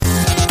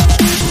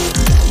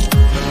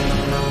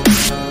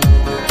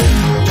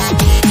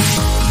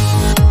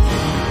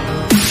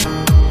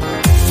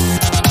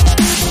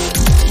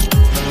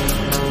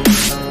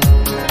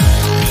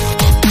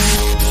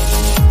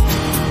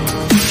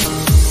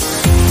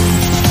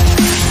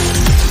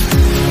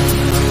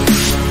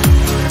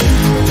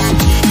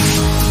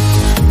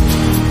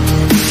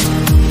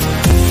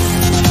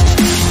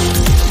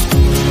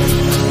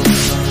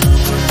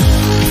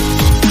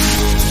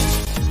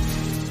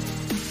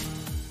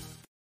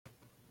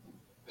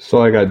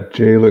So I got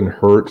Jalen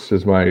Hurts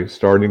as my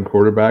starting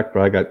quarterback,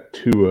 but I got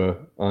Tua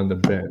on the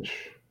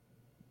bench.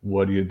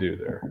 What do you do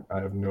there?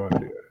 I have no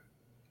idea.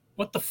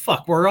 What the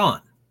fuck? We're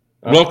on.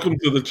 Welcome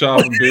to the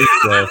Chop and Beef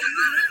Show.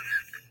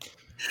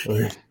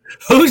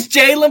 Who's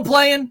Jalen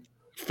playing?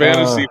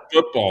 Fantasy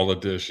Football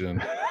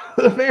Edition.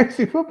 The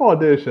Fantasy Football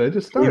Edition. I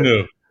just Who started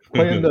knew?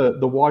 playing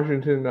the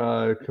Washington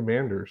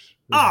Commanders.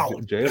 Oh,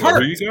 Jalen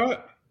Who you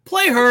got?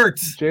 Play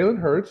Hurts. Jalen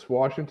Hurts,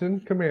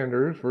 Washington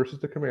Commanders versus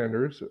the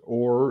Commanders,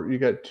 or you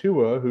got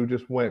Tua, who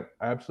just went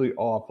absolutely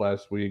off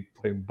last week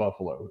playing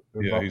Buffalo.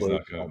 Yeah, Buffalo's he's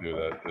not going to do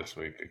that this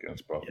week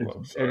against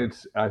Buffalo. And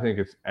I think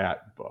it's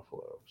at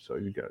Buffalo, so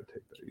you got to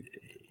take that.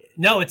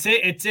 No, it's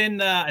in.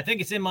 I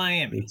think it's in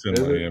Miami. It's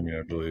in Miami,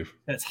 I believe.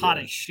 It's hot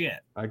as shit.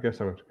 I guess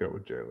I'm going to go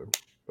with Jalen,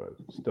 but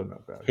still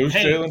not bad. Who's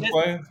Jalen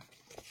playing?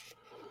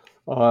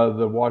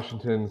 The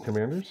Washington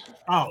Commanders.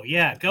 Oh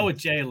yeah, go with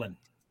Jalen.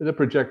 The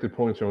projected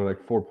points are only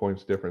like 4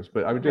 points difference,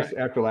 but I mean, just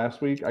after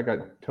last week, I got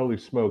totally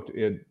smoked.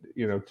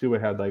 Tua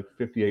had like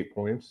 58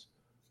 points,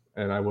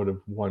 and I would have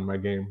won my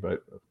game.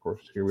 But of course,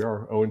 here we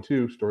are,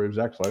 0-2. Story of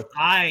Zach's life.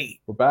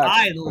 We're back.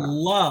 I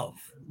love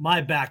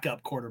my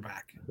backup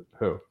quarterback.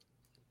 Who?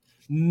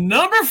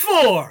 Number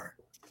 4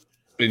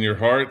 in your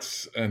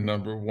hearts, and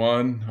number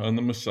 1 on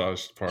the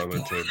massage parlor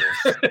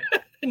tables.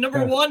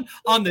 Number 1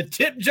 on the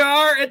tip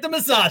jar at the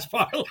massage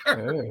parlor. Hey,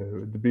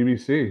 the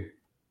BBC.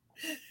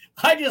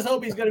 I just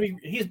hope he's going to be.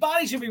 His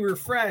body should be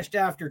refreshed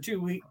after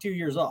 2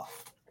 years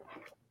off.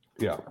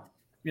 Yeah.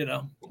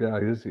 Yeah.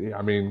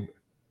 I mean,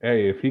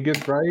 hey, if he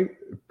gets right,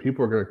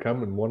 people are going to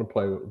come and want to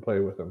play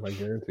with him. I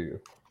guarantee you.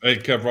 Hey,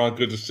 Kevron,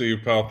 good to see you,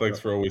 pal. Thanks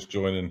for always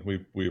joining.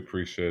 We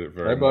appreciate it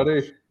very much. Hey,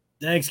 buddy.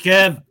 Thanks,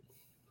 Kev.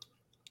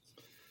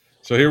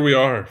 So here we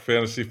are,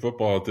 Fantasy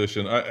Football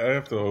Edition. I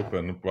have to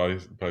open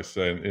by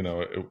saying,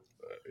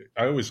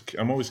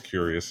 I'm always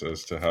curious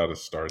as to how to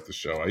start the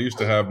show. I used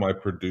to have my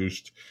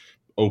produced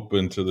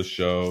open to the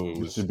show. It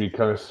was to be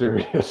kind of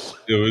serious.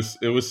 It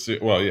was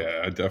well,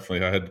 yeah.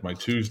 I had my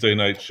Tuesday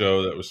night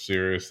show that was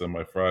serious, and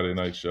my Friday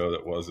night show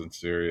that wasn't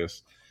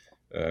serious.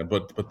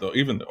 But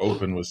even the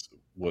open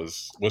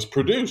was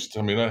produced.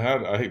 I mean,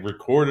 I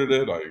recorded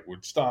it. I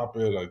would stop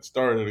it. I'd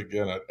start it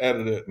again. I'd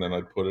edit it, and then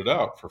I'd put it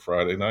out for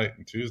Friday night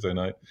and Tuesday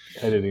night.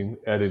 Editing.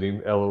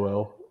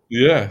 LOL.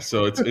 Yeah,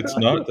 so it's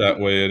not that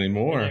way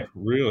anymore,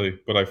 really.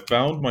 But I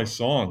found my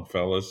song,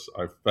 fellas.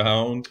 I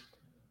found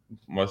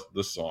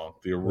the song,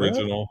 the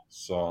original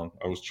song.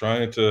 I was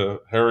trying to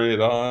hurry it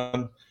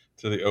on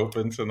to the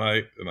open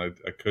tonight, and I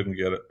couldn't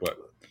get it, but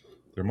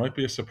there might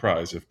be a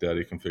surprise if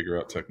Daddy can figure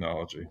out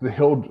technology.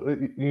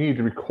 You need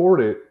to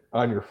record it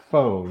on your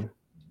phone,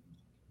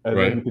 and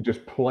then you can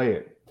just play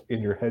it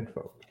in your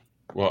headphone.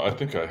 Well, I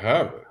think I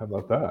have it. How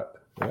about that?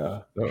 Yeah.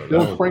 That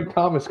was Frank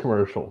Thomas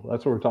commercial.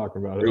 That's what we're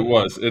talking about. It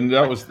was, and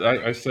that was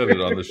I said it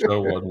on the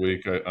show one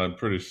week. I'm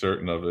pretty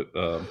certain of it.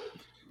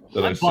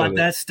 I bought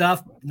that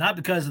stuff not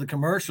because of the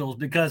commercials,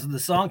 because of the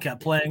song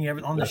kept playing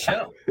on the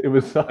show. It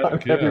was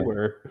on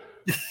everywhere.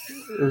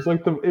 It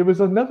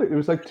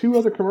was like 2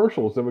 other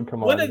commercials that would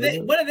come on. When did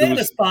they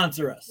to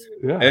sponsor us?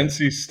 Yeah.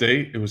 NC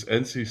State. It was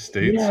NC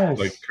State's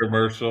like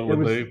commercial.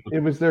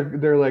 It was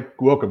they're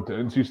like, welcome to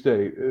NC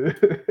State.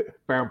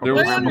 There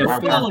was on your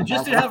phone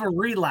just to have a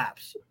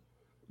relapse.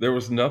 There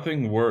was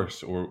nothing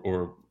worse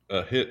or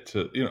a hit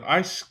to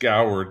I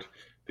scoured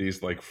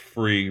these like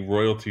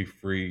royalty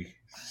free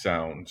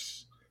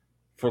sounds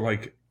for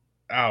like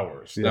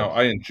hours. Yes. Now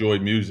I enjoy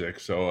music,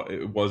 so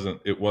it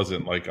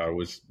wasn't like I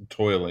was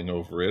toiling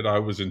over it. I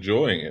was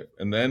enjoying it.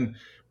 And then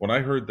when I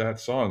heard that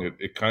song,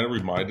 it kind of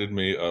reminded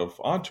me of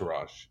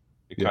Entourage.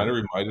 It kind of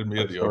reminded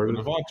me of the open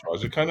of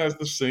Entourage. It kind of has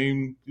the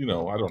same, I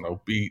don't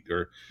know, beat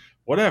or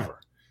whatever.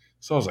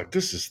 So I was like,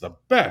 this is the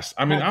best.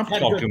 I mean, I'm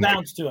talking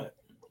bounce to it.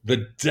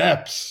 The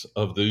depths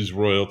of these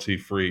royalty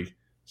free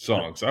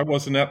songs. I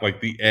wasn't at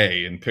like the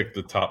A and picked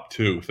the top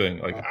 2 thing.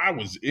 Like I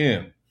was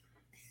in.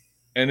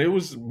 And it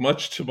was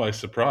much to my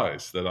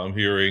surprise that I'm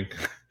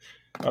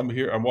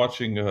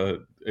watching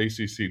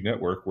ACC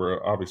Network,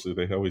 where obviously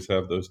they always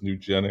have those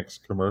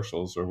Nugenics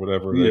commercials or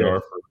whatever they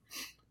are for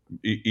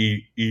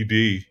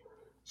ED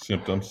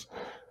symptoms.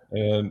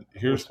 And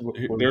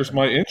there's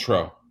my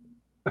intro.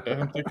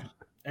 And I'm thinking,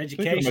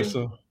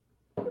 education.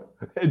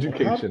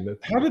 Education.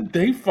 How did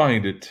they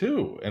find it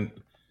too? And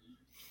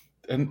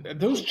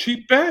those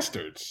cheap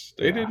bastards,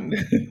 they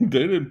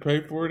didn't pay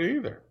for it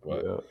either.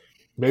 But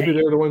maybe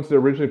they're the ones that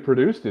originally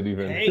produced it.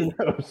 Even who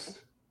knows?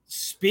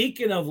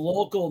 Speaking of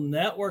local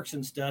networks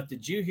and stuff,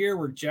 did you hear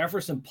where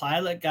Jefferson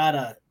Pilot got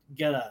a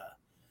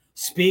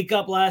speak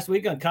up last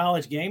week on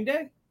College Game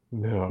Day?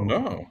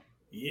 No.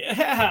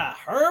 Yeah,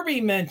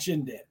 Herbie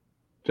mentioned it.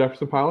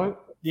 Jefferson Pilot?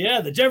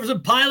 Yeah, the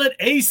Jefferson Pilot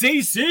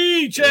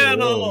ACC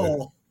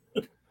channel.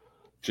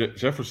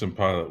 Jefferson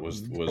Pilot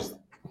was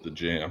the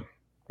jam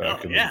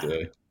back in the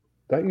day.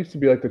 That used to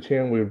be like the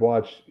channel we would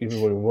watch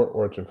even when we weren't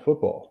watching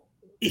football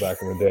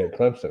back in the day at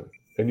Clemson.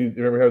 And you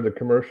remember how the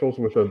commercials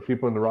with the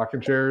people in the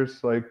rocking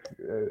chairs? Like,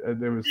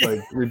 there was like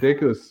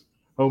ridiculous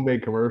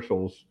homemade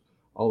commercials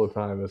all the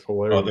time. It's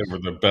Oh, hilarious. they were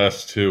the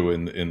best too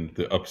in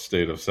the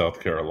upstate of South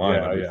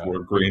Carolina before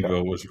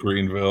Greenville was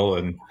Greenville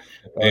and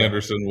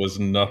Anderson was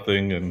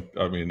nothing. And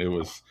I mean, it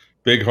was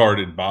Big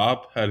Hearted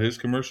Bob had his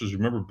commercials.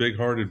 Remember Big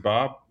Hearted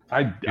Bob?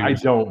 I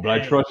don't, but I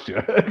trust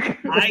you.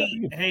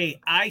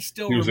 I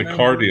still he was remember a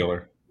car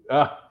dealer.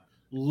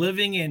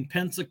 Living in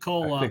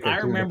Pensacola. I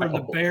remember the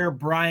Bear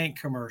Bryant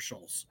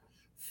commercials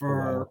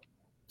for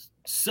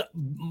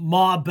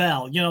Ma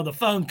Bell, the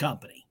phone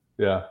company.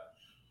 Yeah.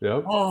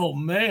 Yep. Oh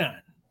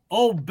man.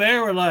 Old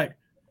Bear would like,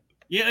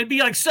 it'd be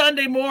like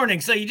Sunday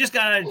morning. So you just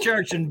got out of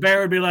church and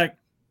Bear would be like,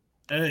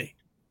 hey,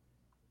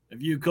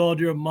 have you called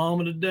your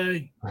mama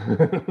today?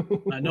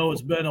 I know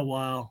it's been a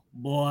while.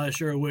 Boy, I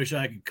sure wish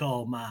I could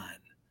call mine.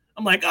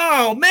 I'm like,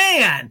 oh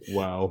man.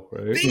 Wow.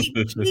 Right?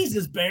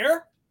 Jesus,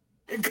 Bear.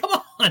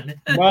 Come on.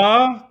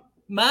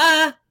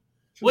 Ma,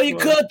 what are you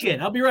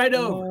cooking? I'll be right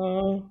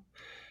over.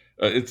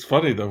 It's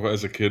funny though,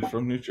 as a kid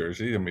from New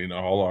Jersey, I mean,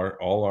 all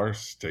our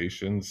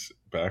stations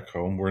back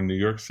home were in New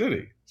York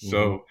City.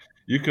 So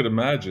you could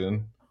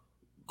imagine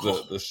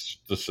the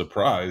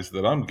surprise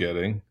that I'm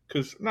getting,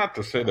 because not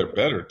to say they're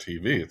better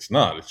TV, it's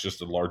not. It's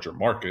just a larger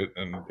market,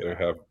 and they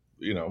have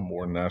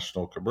more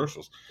national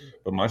commercials.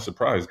 But my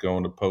surprise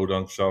going to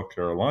Podunk, South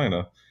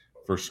Carolina,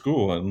 for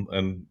school,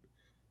 and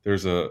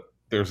there's a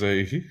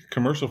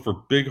commercial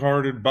for Big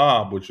Hearted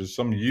Bob, which is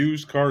some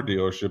used car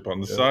dealership on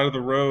the side of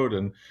the road,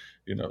 and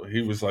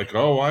he was like,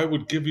 "Oh, I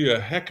would give you a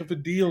heck of a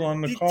deal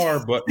on the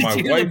car, but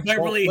my wife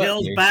Beverly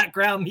Hills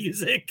background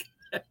music."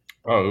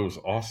 Oh, it was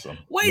awesome.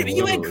 Wait,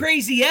 you had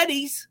Crazy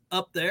Eddie's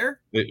up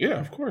there? Yeah,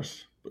 of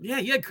course. Yeah,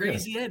 you had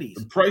Crazy Eddie's.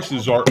 The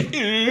prices are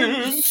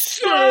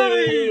insane.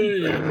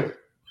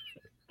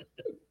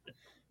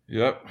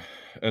 Yep.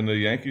 And the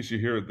Yankees, you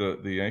hear the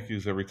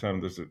Yankees every time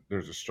there's a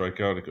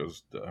strikeout, it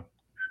goes,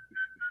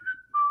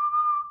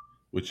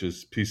 which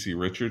is PC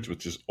Richards,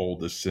 which is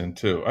old as sin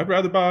too. I'd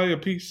rather buy a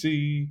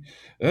PC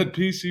at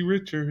PC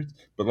Richards,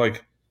 but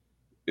like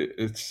it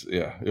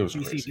was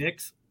PC crazy.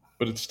 Dicks,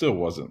 but it still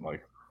wasn't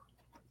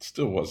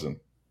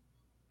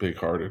Big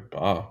Hearted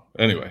Bob.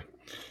 Anyway,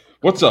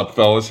 what's up,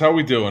 fellas? How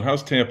we doing?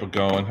 How's Tampa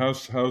going?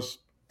 How's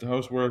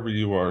wherever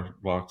you are,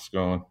 Locks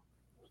going?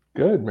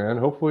 Good, man.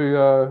 Hopefully,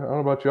 I don't know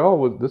about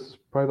y'all. This is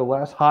probably the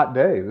last hot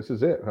day. This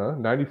is it, huh?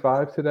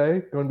 95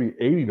 today. Going to be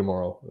 80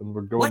 tomorrow, and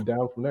we're going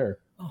down from there.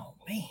 Oh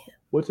man.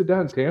 What's it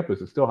down in Tampa? Is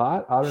it still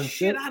hot? Hotter than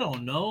shit? I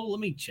don't know. Let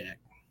me check.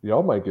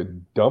 Y'all might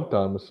get dumped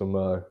on with some.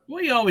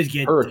 You always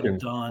get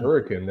dumped on.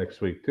 Hurricane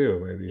next week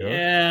too, maybe. Huh?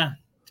 Yeah,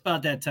 it's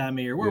about that time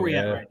of year. Where are we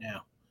at right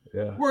now?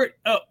 Yeah, we're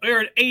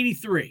at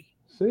 83.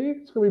 See,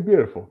 it's gonna be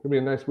beautiful. It's gonna be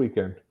a nice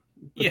weekend.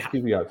 Put the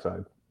TV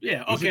outside.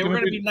 Yeah. Okay, we're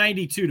gonna be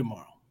 92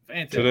 tomorrow.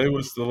 Fantastic. Today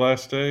was the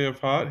last day of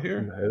hot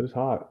here. It was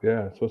hot.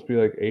 Yeah, it's supposed to be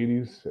like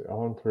 80s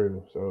on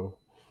through. So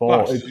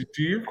fall. Gosh,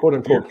 it's quote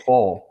unquote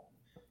fall.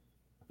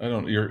 I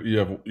don't. You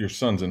have your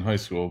son's in high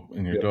school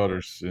and your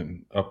daughter's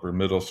in upper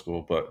middle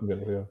school, but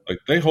like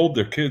they hold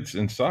their kids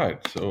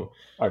inside. So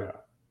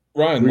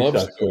Ryan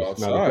loves to go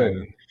outside.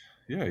 And,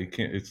 he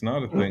can't. It's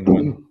not a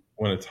thing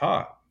when it's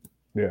hot.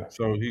 Yeah.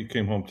 So he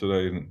came home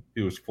today and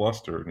he was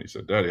flustered and he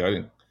said, "Daddy,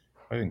 I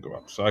didn't go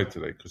outside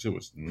today because it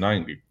was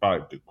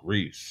 95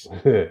 degrees."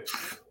 You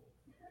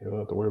don't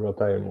have to worry about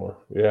that anymore.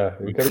 Yeah,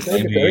 you got to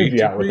get the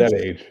energy out with that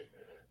age.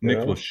 Nick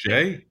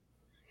Lachey.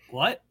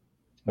 What?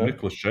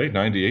 Nick Lachey,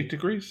 98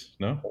 degrees?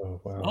 No?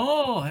 Oh, wow.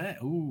 Oh, hey.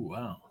 Ooh,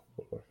 wow.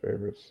 One of my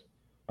favorites.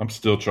 I'm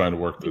still trying to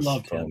work this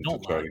phone to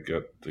try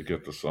to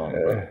get the song.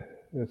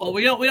 Well,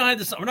 we don't have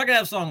the song. We're not gonna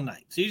have a song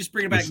tonight. So you just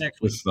bring it back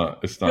next week. It's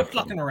not Quit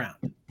fucking around.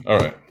 All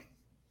right.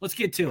 Let's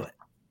get to it.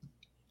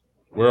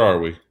 Where are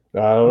we?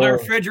 My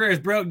refrigerator is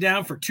broke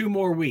down for 2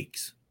 more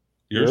weeks.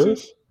 Yours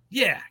is?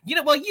 Yeah.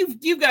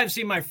 You guys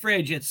seen my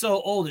fridge. It's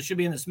so old it should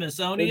be in the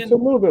Smithsonian. It's a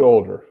little bit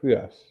older,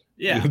 yes.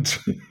 Yeah.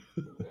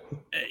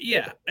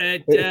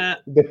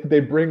 They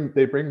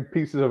bring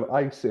pieces of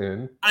ice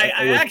in.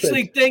 I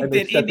actually think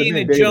that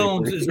Indiana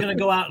Jones is going to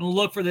go out and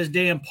look for this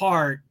damn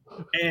part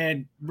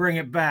and bring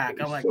it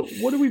back. I'm like, so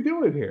what are we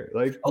doing here?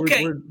 Like,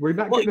 okay, we're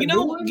not. Well,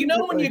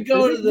 when you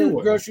go to the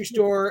grocery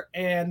store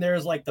and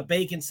there's like the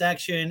bacon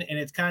section and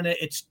it's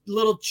a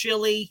little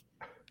chilly,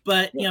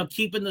 but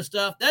keeping the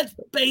stuff. That's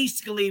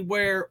basically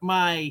where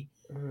my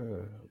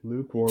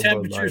lukewarm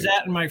temperatures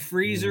at in my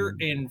freezer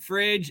and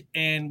fridge.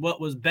 And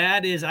what was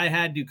bad is I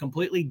had to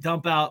completely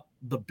dump out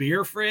the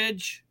beer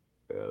fridge.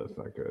 Yeah, that's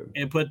not good.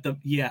 And put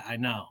I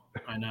know.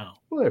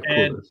 Well,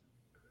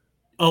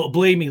 oh,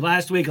 believe me,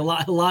 last week a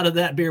lot of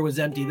that beer was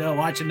empty though.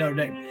 Watching Notre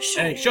Dame.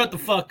 Hey, shut the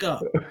fuck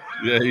up.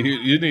 Yeah,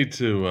 you need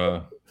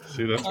to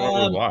see. That's why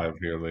we're live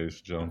here,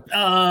 ladies and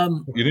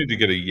gentlemen. You need to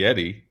get a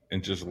Yeti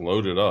and just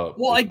load it up.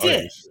 Well, I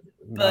did.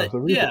 But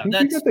he had the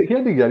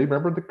Yeti.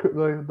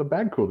 Remember the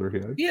bag cooler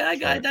here? Yeah, I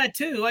got that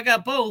too. I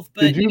got both.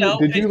 But did you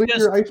leave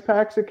your ice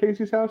packs at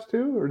Casey's house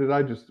too, or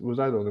was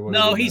I the only one?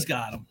 No, he's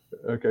got them.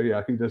 Okay,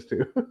 yeah, he does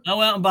too. I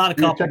went and bought a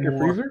couple. Did you check your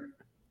freezer?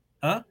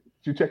 Huh?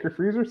 Did you check your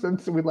freezer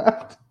since we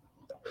left?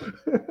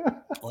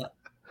 What?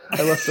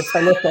 I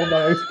left all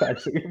my ice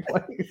packs at your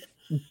place.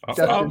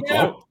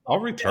 I'll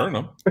return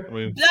them. I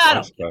mean,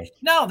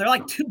 no, they're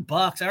like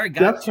 $2. I already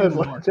got two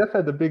more. Jeff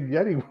had the big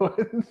Yeti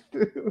ones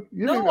too.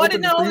 No, I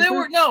didn't know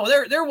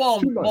they're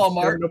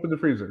Walmart. Up in the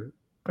freezer.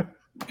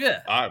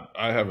 Yeah,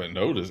 I haven't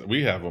noticed.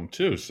 We have them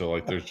too. So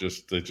like, they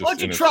just. Why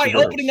don't you try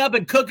opening up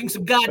and cooking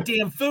some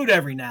goddamn food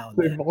every now and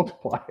then? They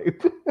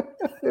multiplied.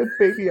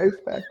 Baby ice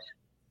pack.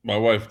 My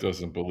wife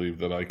doesn't believe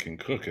that I can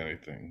cook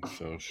anything,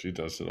 so she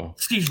does it all.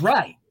 She's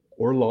right.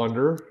 Or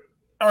launder.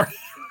 I'm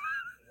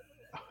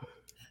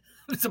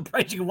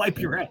surprised you can wipe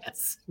your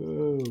ass.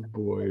 Oh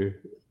boy,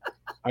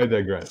 I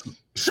digress.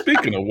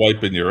 Speaking of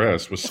wiping your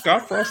ass, was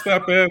Scott Frost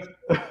that bad?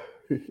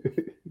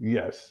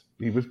 Yes,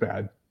 he was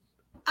bad.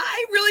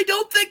 I really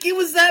don't think he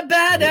was that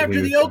bad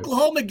after the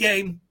Oklahoma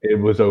game. It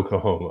was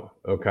Oklahoma,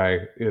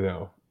 okay?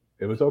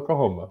 It was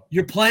Oklahoma.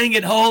 You're playing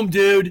at home,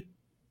 dude.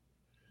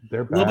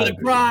 They're bad. A little bit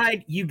of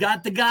pride. You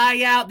got the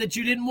guy out that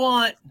you didn't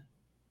want.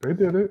 They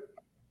did it.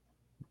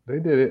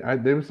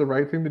 It was the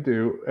right thing to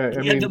do.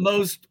 He had the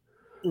most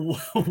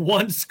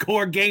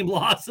one-score game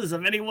losses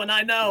of anyone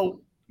I know.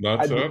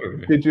 Not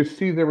Saturday. Did you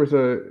see there was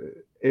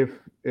if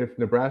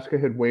Nebraska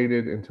had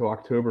waited until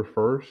October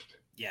 1st?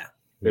 Yeah.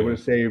 They would have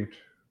saved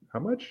how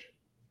much?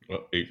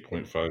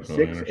 8.5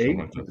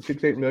 million.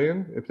 6-8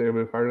 million if they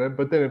had fired them.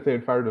 But then if they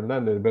had fired them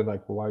then, they'd have been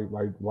like, well,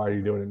 why are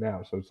you doing it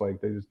now? So it's like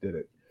they just did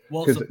it.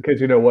 Well, because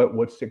you know what?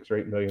 What's $6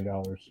 or $8 million?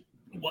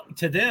 Well,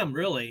 to them,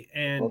 really,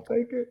 and I'll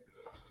take it.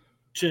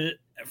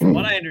 From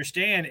what I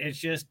understand,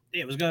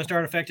 it was going to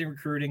start affecting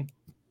recruiting.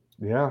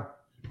 Yeah,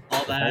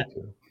 all that.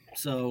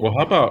 So, well,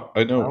 how about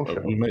I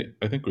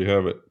think we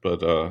have it,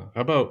 but how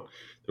about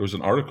there was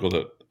an article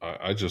that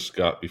I just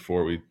got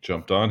before we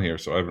jumped on here,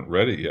 so I haven't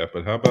read it yet.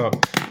 But how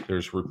about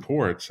there's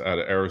reports out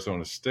of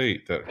Arizona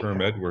State that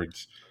Herm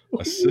Edwards'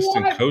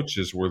 assistant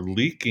coaches were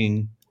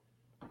leaking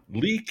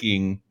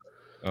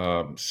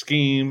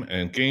scheme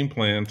and game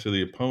plan to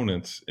the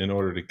opponents in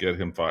order to get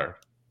him fired.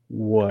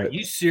 What? Are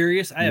you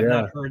serious? I have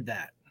not heard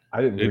that. I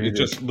didn't read it.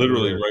 Just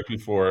literally right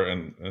before,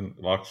 and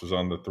Locks was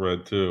on the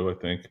thread too,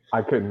 I think.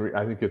 I couldn't read.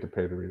 I didn't get to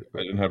pay to read it.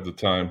 I didn't have the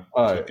time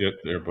to get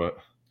there, but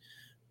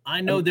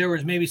I know there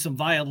was maybe some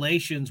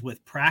violations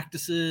with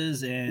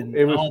practices and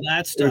all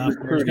that stuff.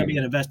 There's going to be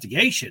an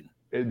investigation.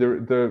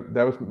 That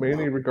was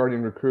mainly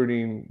regarding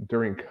recruiting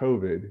during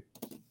COVID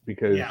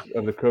because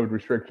of the COVID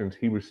restrictions.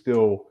 He was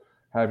still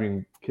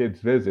having kids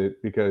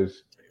visit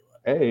because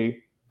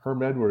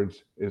Herm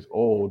Edwards is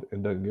old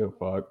and doesn't give a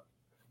fuck.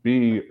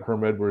 B,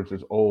 Herm Edwards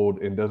is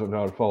old and doesn't know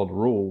how to follow the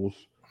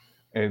rules.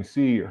 And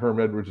C, Herm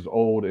Edwards is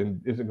old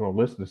and isn't going to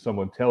listen to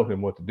someone tell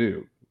him what to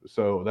do.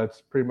 So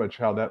that's pretty much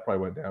how that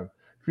probably went down.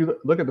 If you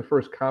look at the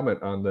first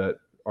comment on that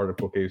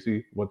article,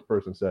 Casey, what the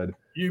person said.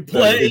 You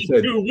play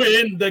to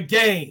win the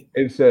game.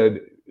 It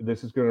said,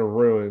 this is going to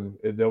ruin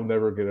 – they'll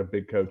never get a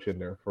big coach in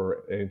there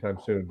for anytime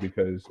soon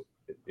because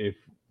if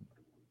 –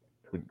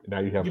 now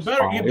you have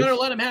spies. You better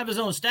let him have his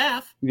own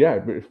staff. Yeah,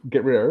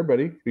 get rid of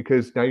everybody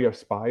because now you have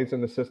spies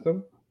in the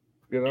system.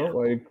 You know,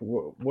 like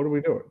what are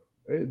we doing?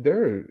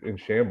 They're in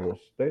shambles.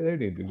 They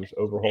need to just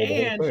overhaul the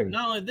whole thing. And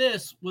not only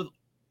this, with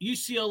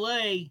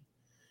UCLA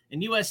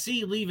and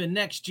USC leaving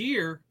next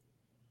year,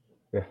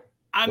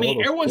 I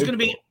mean everyone's going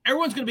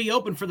to be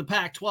open for the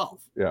Pac-12.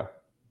 Yeah,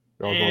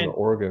 they're all going to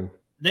Oregon.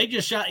 They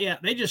just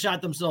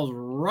shot themselves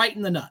right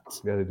in the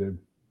nuts. Yeah, they did.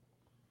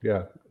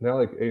 Yeah,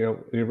 now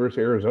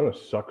University of Arizona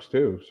sucks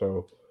too.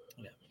 So,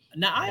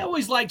 now I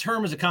always liked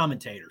Herm as a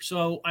commentator,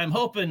 so I'm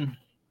hoping.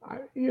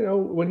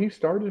 When he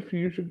started a few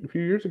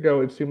years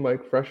ago, it seemed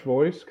like fresh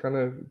voice, kind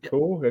of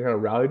cool. They kind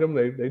of rallied them.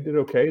 They did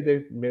okay.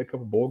 They made a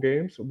couple bowl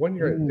games. One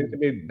year, I think they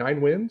made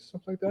 9 wins,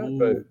 something like that.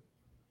 Ooh.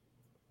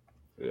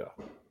 But yeah,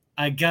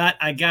 I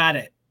got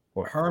it.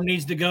 What? Herm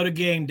needs to go to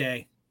game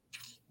day.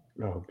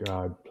 Oh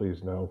God,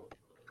 please no.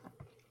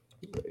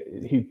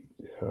 He's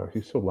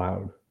so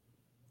loud.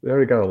 They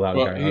already got a loud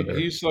guy out there.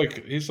 He's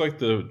like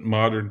the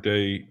modern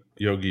day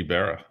Yogi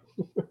Berra.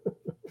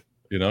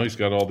 He's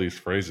got all these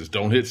phrases.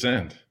 Don't hit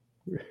send.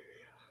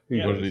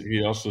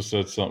 He also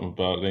said something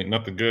about ain't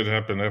nothing good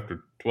happened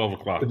after 12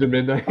 o'clock. Is it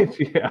midnight?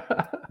 Yeah.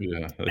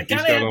 Yeah. I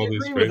kind of have to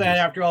agree with that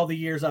after all the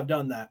years I've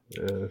done that.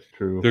 Yeah, that's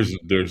true.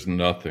 There's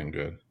nothing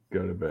good.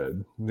 Go to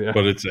bed. Yeah.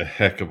 But it's a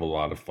heck of a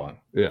lot of fun.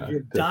 Yeah.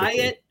 Your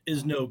diet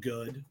is no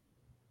good.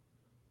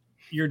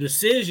 Your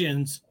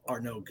decisions are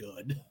no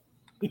good.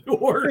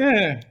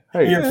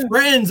 Your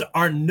friends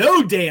are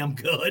no damn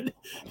good.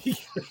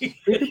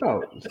 Think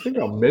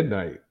about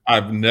midnight.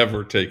 I've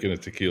never taken a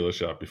tequila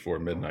shot before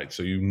midnight,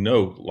 so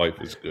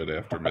life is good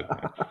after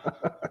midnight.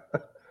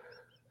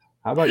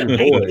 How about your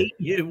boy?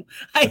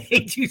 I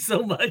hate you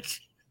so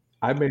much.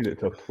 I made it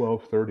till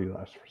 12:30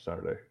 last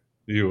Saturday.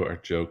 You are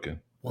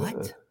joking.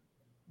 What?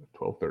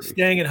 12:30.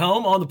 Staying at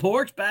home on the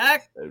porch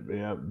back?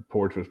 Yeah,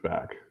 porch was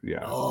back.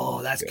 Yeah.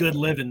 Oh, that's good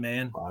living,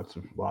 man. Lots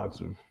of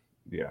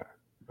yeah.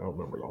 I don't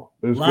remember it all.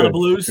 A lot of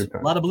blues, a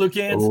lot of blue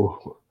cans.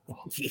 Ooh.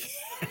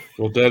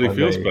 Well, Daddy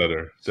feels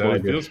better.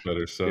 Daddy feels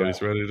better, so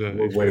he's ready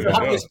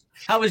to.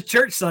 How was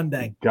church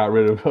Sunday? Got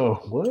rid of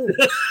what?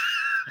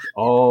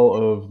 All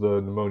of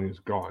the pneumonia is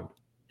gone.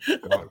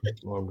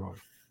 Long gone.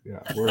 Yeah,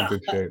 we're in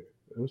good shape.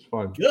 It was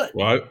fun. Good.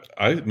 Well,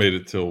 I made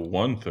it till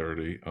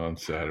 1:30 on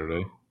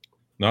Saturday,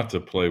 not to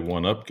play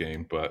one-up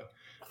game, but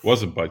it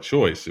wasn't by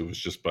choice. It was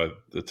just by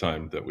the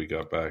time that we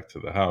got back to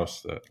the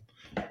house that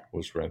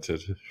was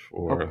rented How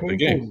for the painful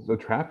game. is the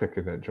traffic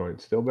in that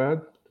joint? Still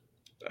bad?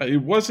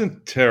 It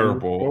wasn't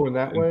terrible. Going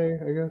that way,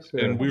 I guess.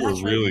 Yeah. And we were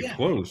really yeah.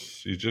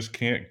 close. You just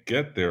can't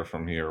get there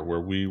from here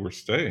where we were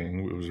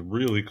staying. It was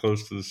really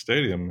close to the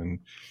stadium, and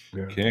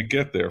can't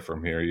get there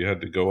from here. You had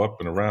to go up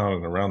and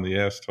around the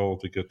asshole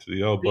to get to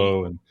the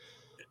elbow. And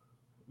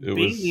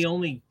being the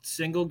only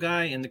single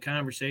guy in the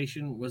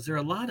conversation, was there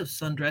a lot of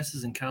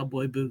sundresses and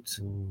cowboy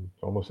boots?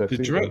 Almost that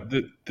season.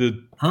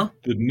 The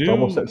new, it's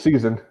almost that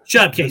season.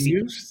 Shut up,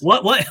 Casey.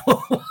 What?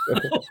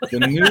 The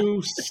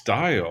new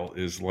style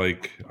is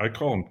like, I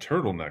call them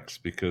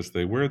turtlenecks because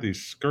they wear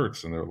these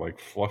skirts and they're like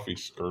fluffy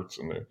skirts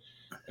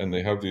and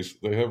they have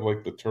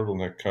like the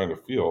turtleneck kind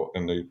of feel,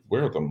 and they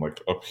wear them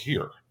like up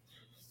here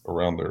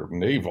around their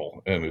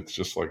navel, and it's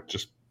just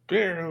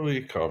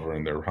barely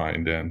covering their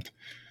hind end.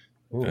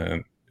 Ooh.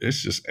 And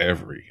it's just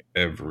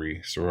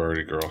every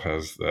sorority girl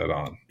has that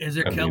on. Is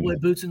there cowboy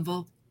boots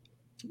involved?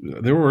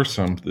 There were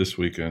some this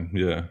weekend,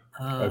 yeah.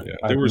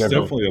 There was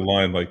definitely a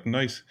line like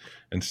nice.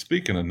 And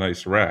speaking of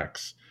nice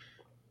racks,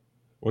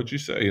 what'd you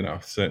say?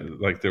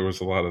 Like there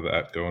was a lot of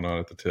that going on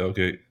at the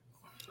tailgate.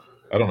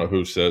 I don't know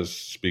who says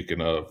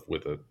 "speaking of"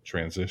 with a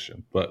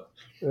transition, but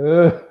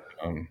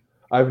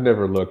I've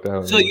never looked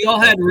out. So you all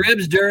had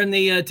ribs during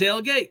the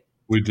tailgate?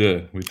 We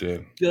did.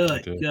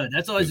 Good.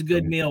 That's always a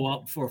good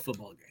meal before a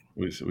football game.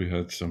 We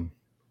had some.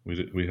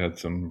 We had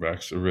some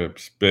racks of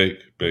ribs,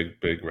 big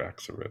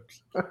racks of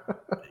ribs.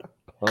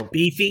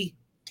 Beefy.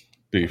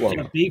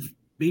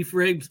 Beef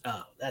ribs.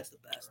 Oh, that's the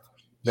best.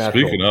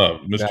 Speaking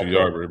of, Mr.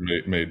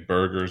 Yarber made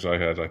burgers. I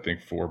had, I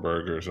think, 4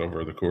 burgers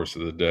over the course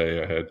of the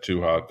day. I had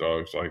 2 hot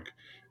dogs, like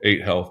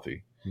 8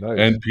 healthy,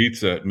 and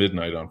pizza at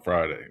midnight on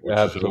Friday,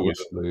 which is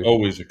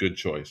always a good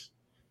choice.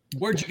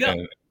 Where'd you go?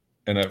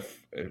 And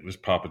it was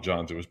Papa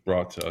John's. It was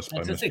brought to us by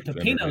Mr.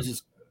 Pepino's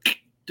is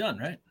done,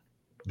 right?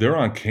 They're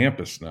on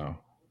campus now.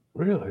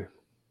 Really?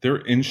 They're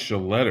in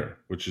Shaletter,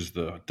 which is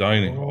the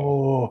dining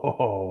hall.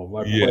 Oh,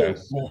 my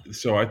place.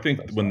 So I think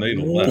when they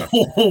left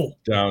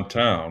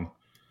downtown,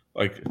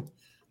 like,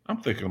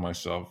 I'm thinking to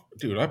myself,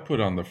 dude, I put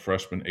on the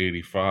freshman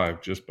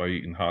 85 just by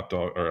eating hot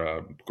dog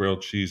or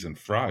grilled cheese and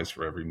fries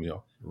for every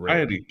meal. Really? I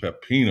had to eat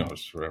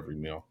Pepino's for every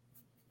meal.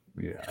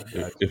 Yeah,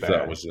 if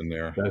that was in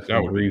there, that's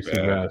that would be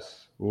bad.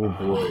 Mess. Oh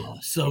boy,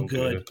 so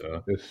good.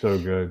 It's so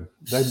good.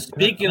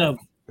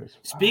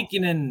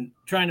 Speaking and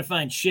trying to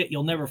find shit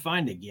you'll never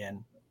find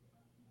again,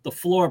 the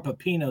floor of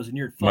Pepino's in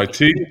your my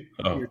teeth.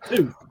 Your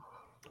tooth.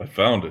 I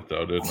found it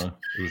though, didn't I?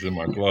 It was in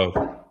my glove.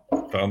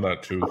 Found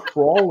that tooth.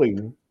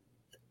 Crawling.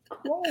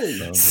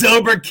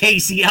 Sober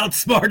Casey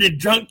outsmarted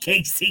drunk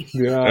Casey.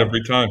 Yeah.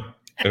 Every time.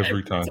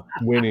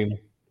 Winning.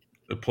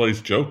 It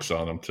plays jokes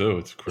on him too.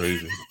 It's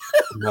crazy.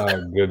 My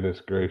goodness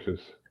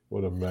gracious.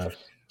 What a mess.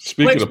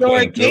 Speaking of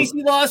playing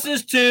Casey lost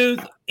his tooth.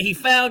 He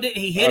found it.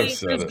 He hid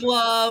it in his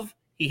glove.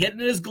 He hid it in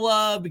his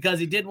glove because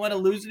he didn't want to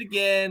lose it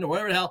again or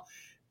whatever the hell.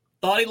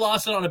 Thought he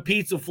lost it on a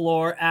pizza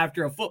floor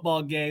after a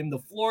football game. The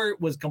floor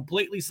was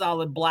completely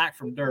solid black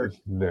from dirt.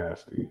 It's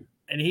nasty.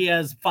 And he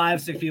has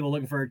 5-6 people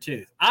looking for a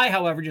tooth. I,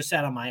 however, just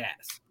sat on my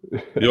ass.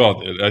 You all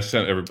did. I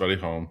sent everybody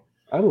home.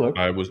 I looked.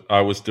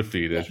 I was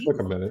defeated. It took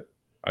a minute.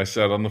 I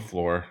sat on the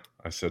floor.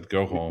 I said,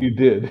 "Go home." You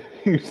did.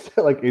 You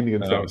sat like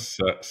Indian. I was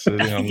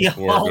sitting on the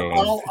floor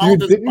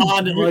going.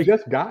 You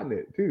just gotten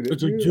it, too.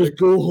 Just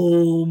go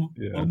home.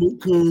 Yeah. I'm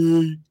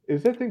okay.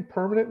 Is that thing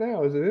permanent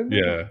now? Is it in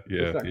there?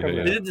 Yeah.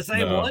 Is it the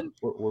same one?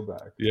 We're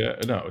back. Yeah,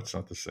 no, it's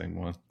not the same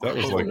one. That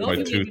was like my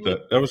tooth.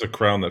 That was a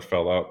crown that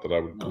fell out that I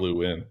would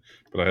glue in,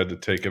 but I had to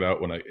take it out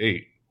when I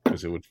ate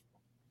because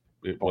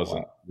it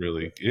wasn't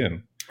really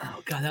in.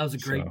 Oh God, that was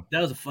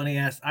a funny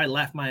ass. I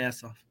laughed my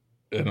ass off.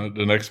 And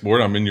the next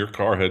morning, I'm in your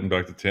car heading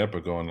back to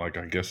Tampa going like,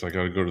 I guess I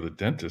got to go to the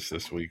dentist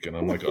this week. And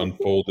I'm like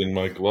unfolding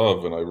my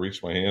glove and I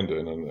reach my hand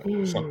in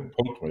and something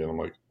poked me. And I'm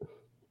like,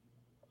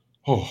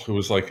 oh, it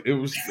was like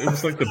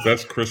the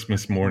best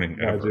Christmas morning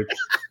ever.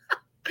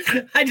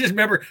 I just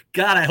remember,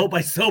 God, I hope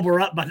I sober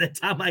up by the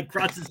time I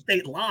cross the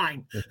state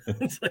line.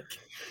 It's like,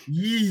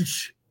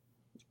 yeesh.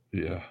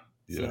 Yeah.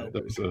 So,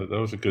 that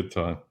was a good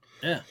time.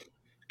 Yeah.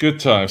 Good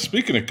time.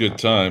 Speaking of good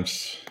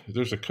times,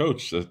 there's a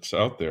coach that's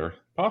out there.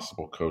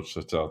 Possible coach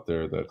that's out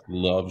there that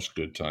loves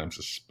good times,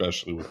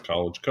 especially with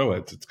college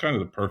co-eds. It's kind of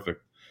the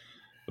perfect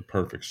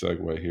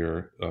segue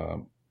here.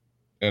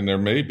 And there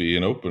may be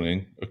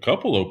a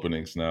couple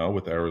openings now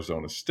with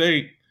Arizona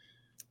State,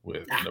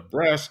 with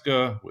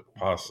Nebraska, with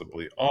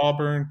possibly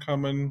Auburn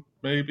coming,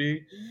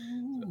 maybe.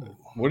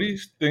 What do you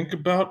think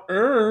about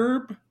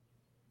Herb?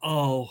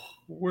 Oh,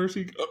 where's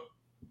he?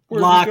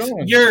 Locks,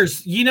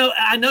 yours.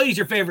 I know he's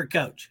your favorite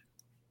coach.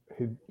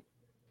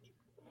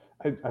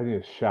 I need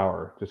a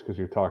shower just because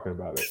you're talking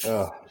about it.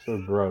 Oh, so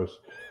gross.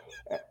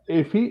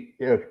 If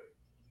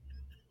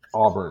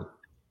Auburn,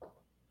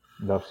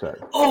 Enough said.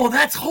 Oh,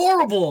 that's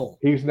horrible.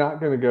 He's not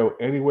going to go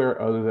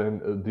anywhere other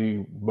than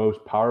the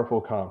most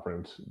powerful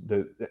conference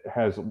that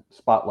has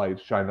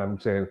spotlights shining. I'm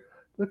saying,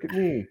 look at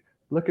me.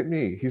 Look at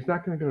me. He's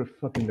not going to go to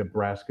fucking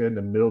Nebraska in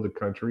the middle of the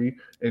country.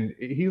 And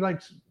he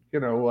likes,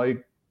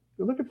 like,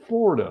 look at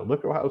Florida.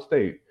 Look at Ohio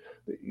State.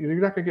 You're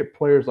not going to get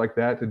players like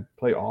that to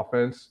play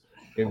offense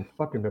in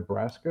fucking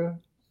Nebraska,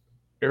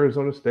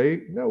 Arizona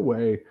State. No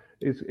way.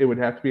 It would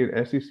have to be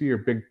an SEC or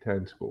Big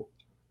Ten school.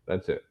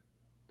 That's it.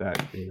 That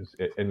is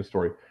it. End of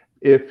story.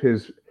 If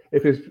his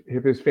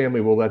family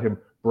will let him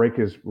break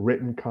his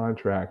written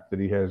contract that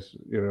he has,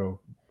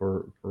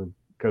 for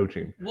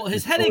coaching. Well,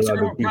 his headaches are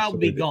going to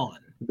probably be gone.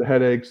 The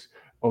headaches,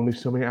 only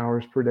so many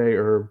hours per day,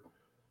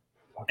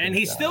 and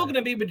he's still going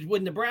to be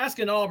with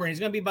Nebraska and Auburn. He's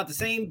going to be about the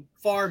same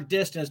far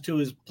distance to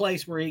his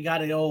place where he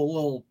got a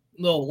little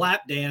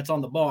lap dance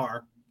on the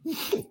bar.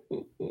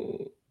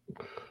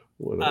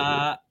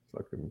 Whatever.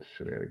 Fucking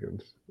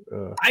shenanigans.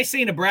 I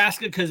say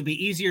Nebraska because it'd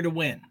be easier to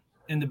win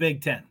in the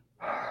Big Ten.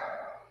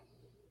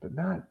 But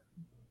not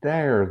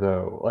there,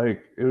 though.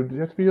 Like, it would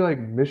have to be like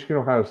Michigan,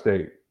 Ohio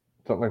State,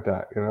 something like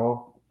that,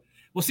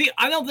 Well, see,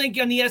 I don't think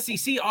on the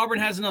SEC, Auburn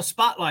has enough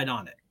spotlight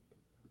on it.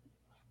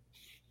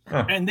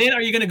 Huh. And then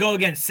are you going to go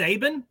against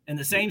Saban in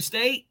the same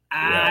state?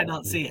 I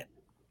don't see it.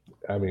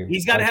 I mean,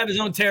 he's got to have his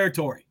own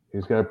territory.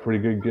 He's got a pretty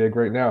good gig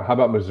right now. How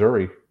about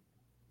Missouri?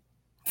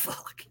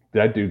 Fuck.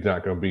 That dude's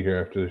not going to be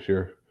here after this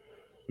year.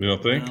 You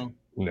don't think?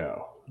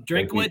 No.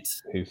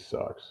 Drinkwitz? He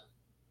sucks.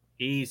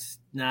 He's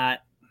not.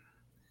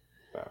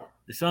 No.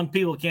 Some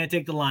people can't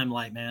take the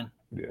limelight, man.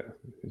 Yeah.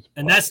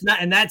 And that's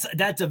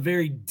a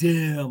very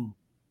dim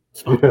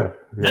spotlight. Yeah.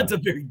 That's a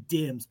very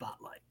dim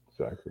spotlight.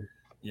 Exactly.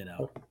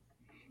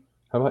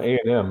 How about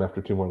A&M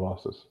after 2 more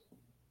losses?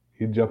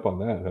 He'd jump on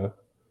that, huh?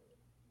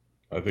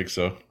 I think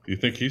so. Do you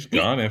think he's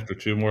gone after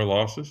 2 more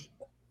losses?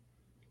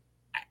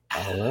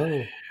 I don't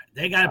know.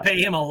 They got to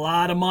pay him a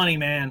lot of money,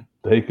 man.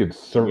 They could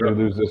certainly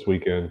lose this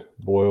weekend.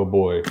 Boy, oh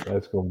boy.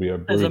 That's going to be a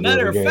brutal As a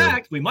matter of game.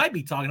 fact, we might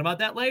be talking about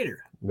that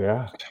later.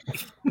 Yeah.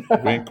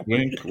 Wink,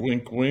 wink,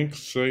 wink, wink.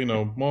 Say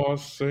no more.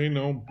 Say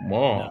no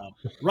more. No.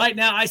 Right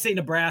now, I say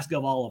Nebraska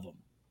of all of them.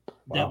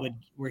 Wow.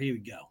 Where he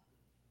would go.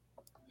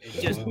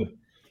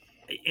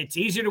 It's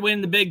easier to win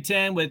the Big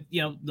Ten with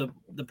the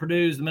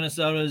Purdue's, the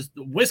Minnesotas.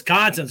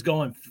 Wisconsin's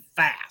going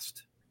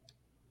fast.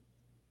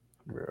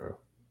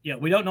 Yeah.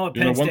 We don't know what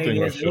Penn State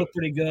is. They look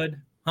pretty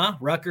good, huh?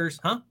 Rutgers,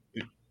 huh?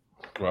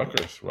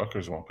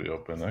 Rutgers won't be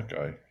open. That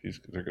guy,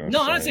 they're going to.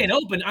 No, I'm not saying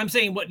open. I'm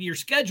saying what your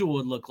schedule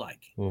would look like.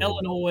 Mm-hmm.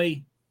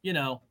 Illinois,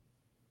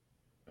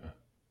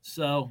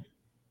 So.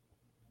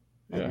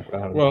 Yeah.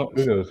 Well,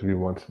 who knows if he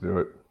wants to do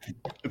it?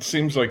 It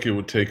seems like it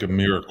would take a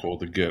miracle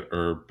to get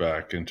Herb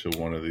back into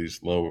one of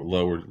these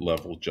lower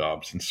level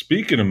jobs. And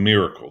speaking of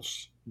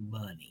miracles,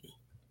 money.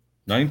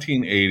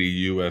 1980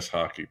 U.S.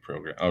 hockey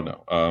program. Oh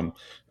no,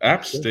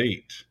 App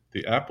State,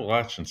 the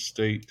Appalachian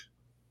State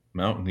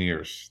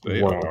Mountaineers.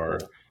 They are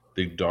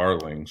the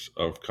darlings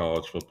of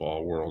college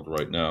football world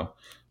right now.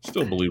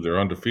 Still believe they're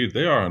undefeated.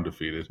 They are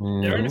undefeated.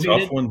 They're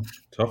undefeated.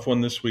 Tough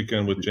one this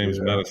weekend with James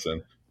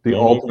Madison. The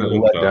ultimate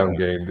letdown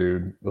game,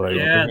 dude.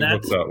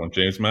 That's that one.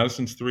 James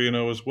Madison's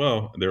 3-0 as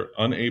well. They're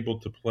unable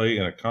to play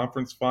in a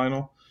conference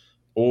final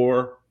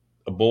or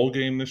a bowl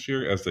game this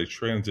year as they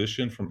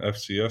transition from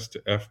FCS to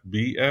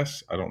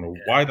FBS. I don't know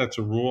why that's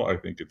a rule. I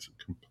think it's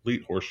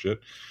complete horseshit.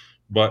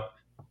 But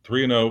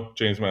 3-0,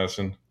 James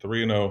Madison.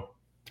 3-0,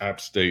 App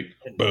State.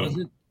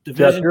 Boom.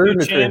 Division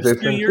II champs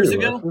 2 years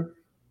ago?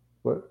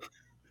 What?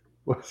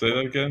 Say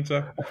that again,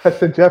 Zach? I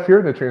said, Jeff,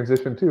 you're in a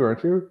transition too,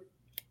 aren't you?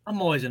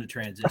 I'm always in a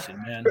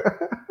transition, man.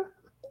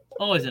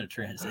 Always in a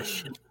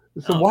transition.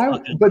 So why?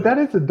 But that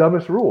is the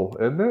dumbest rule,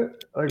 isn't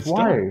it? Like, it's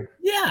why? Dumb.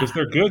 Yeah, because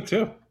they're good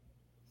too.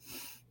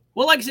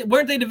 Well, like I said,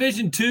 weren't they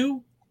Division II?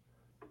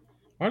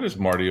 Why does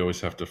Marty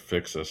always have to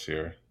fix us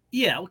here?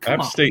 Yeah, well, come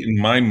on. App State in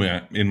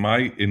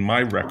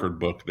my record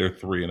book, they're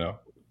 3-0.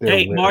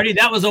 Hey, winners. Marty,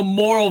 that was a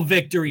moral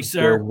victory,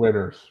 sir. They're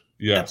winners.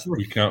 Yeah,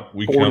 we count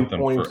them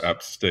for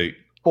App State.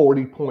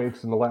 40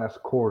 points in the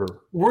last quarter.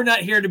 We're not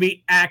here to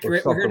be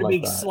accurate. We're here to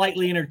be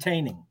slightly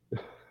entertaining.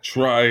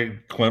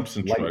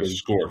 Clemson tried to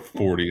score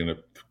 40 in a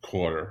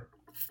quarter.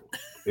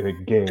 In a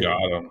game.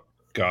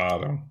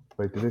 Got him.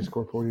 Wait, did they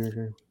score 40 in a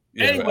game?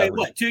 Yeah, anyway,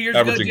 2 years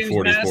ago, James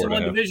Madison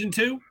won Division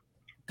II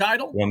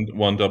title?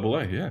 One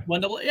AA, yeah.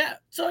 One AA, yeah.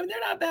 So, I mean, they're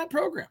not a bad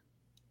program.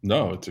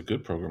 No, it's a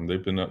good program.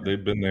 They've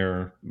been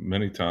there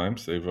many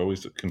times. They've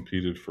always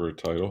competed for a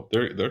title.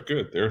 They're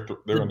good. They're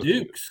the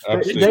Dukes.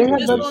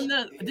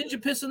 Did you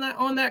piss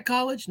on that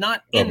college?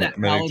 Not in that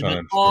college,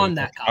 but on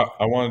that college.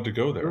 I wanted to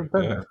go there.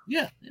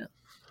 Yeah.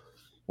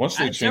 Once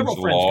they changed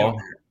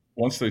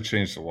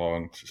the law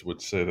and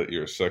would say that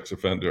you're a sex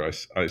offender,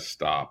 I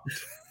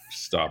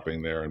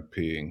stopping there and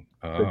peeing.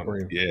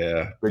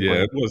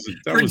 It was.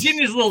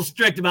 Virginia's a little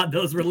strict about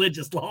those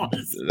religious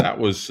laws. That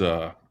was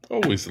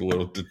always a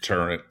little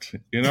deterrent,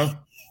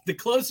 The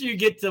closer you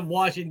get to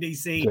Washington,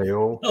 D.C., the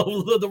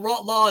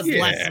law is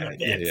less than a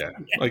bit. Yeah.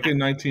 Like in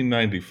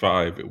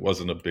 1995, it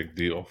wasn't a big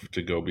deal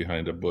to go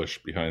behind a bush,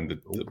 behind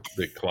the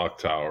big clock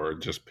tower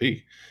and just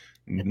pee.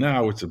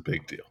 Now it's a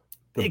big deal.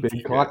 The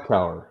big clock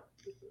tower.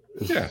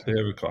 Yeah, they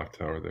have a clock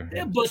tower there. They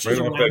have bushes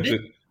around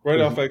it. Right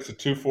off exit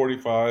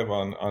 245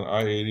 on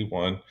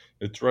I-81.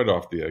 It's right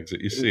off the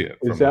exit. You see it.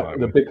 Is that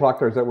the big clock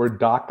tower? Is that where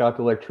Doc got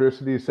the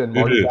electricity to send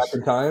Marty back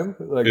in time?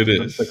 Like it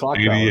is. The clock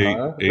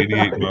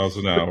 88 miles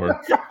an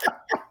hour.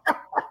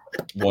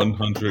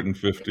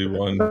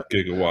 151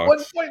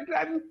 gigawatts.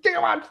 1.7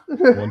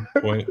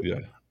 gigawatts. Yeah.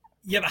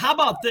 Yeah, but how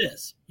about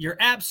this? You're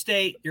App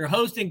State, you're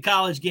hosting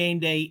College Game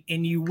Day,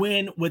 and you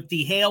win with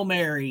the Hail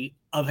Mary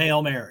of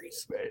Hail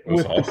Marys.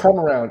 With the come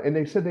around. And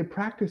they said they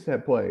practiced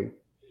that play.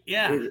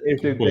 Yeah.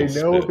 If they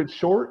know if it's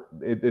short,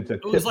 it's a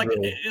tip it was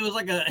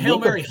like a Hail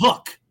Mary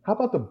hook. How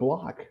about the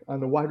block on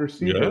the wide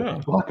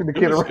receiver? Blocking the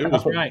kid around. It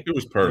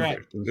was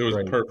perfect. It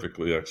was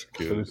perfectly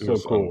executed. It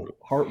was so cool.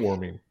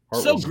 Heartwarming.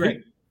 So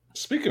great.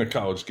 Speaking of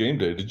College Game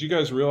Day, did you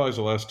guys realize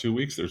the last 2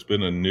 weeks there's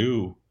been a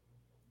new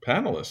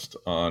panelist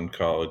on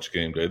College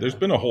Game Day? There's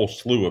been a whole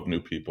slew of new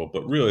people,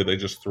 but really they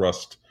just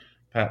thrust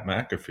Pat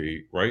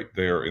McAfee right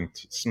there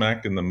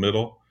smack in the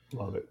middle.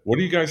 Love it. What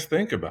do you guys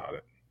think about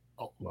it?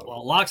 Oh,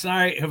 well, Locks and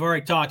I have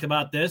already talked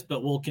about this,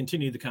 but we'll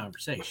continue the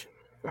conversation.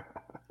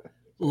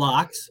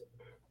 Locks,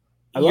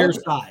 your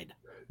side.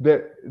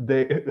 This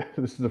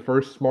is the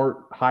first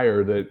smart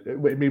hire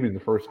maybe the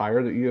first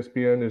hire that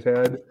ESPN has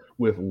had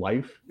with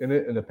life in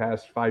it in the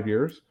past 5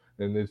 years,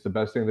 and it's the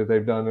best thing that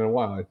they've done in a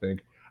while. I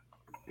think.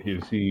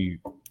 Is he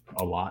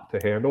a lot to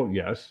handle?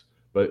 Yes,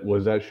 but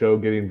was that show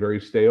getting very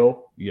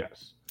stale?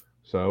 Yes.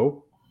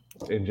 So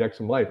inject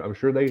some life. I'm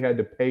sure they had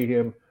to pay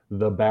him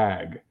the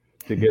bag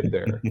to get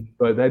there,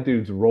 but that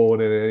dude's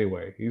rolling in it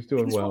anyway. He's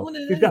doing well.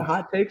 He's got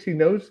hot takes. He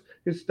knows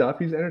his stuff.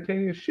 He's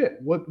entertaining as shit.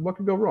 What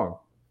could go wrong?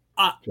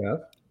 Jeff?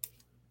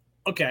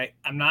 Okay,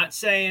 I'm not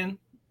saying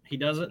he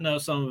doesn't know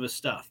some of his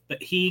stuff,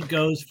 but he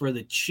goes for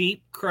the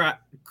cheap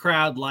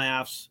crowd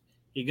laughs.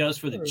 He goes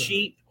for the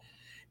cheap.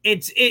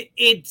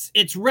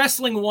 It's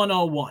wrestling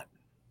 101.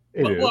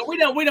 Well,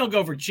 we don't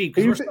go for cheap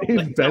because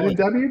he's better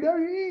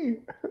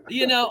WWE.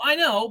 I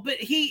know, but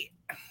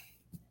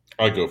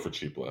I go for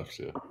cheap laughs.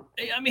 Yeah.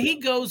 I mean, he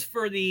goes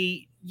for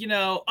the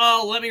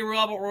let me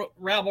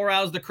rabble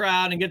rouse the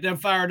crowd and get them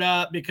fired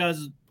up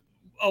because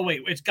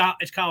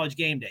it's College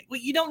Game Day. Well,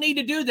 you don't need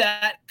to do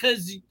that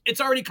because it's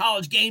already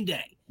College Game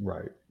Day.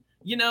 Right.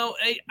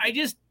 I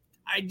just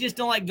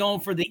don't like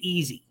going for the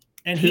easy,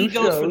 and he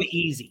goes for the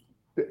easy.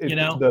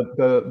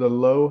 The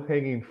low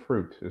hanging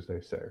fruit, as they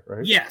say,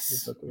 right?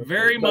 Yes,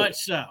 very much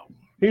so.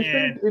 He's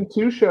been in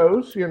 2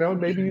 shows,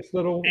 maybe he's a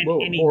little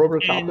more over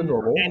the top than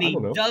normal. And he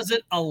does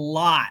it a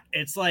lot.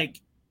 It's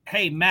like,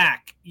 hey,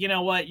 Mac, you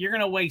know what? You're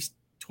going to waste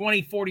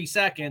 20, 40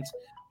 seconds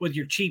with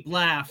your cheap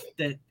laugh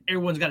that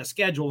everyone's got a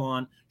schedule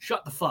on.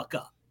 Shut the fuck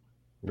up.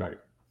 Right.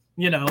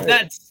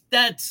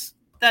 That's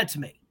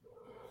me.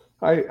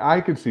 I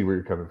can see where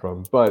you're coming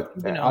from, but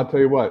I'll tell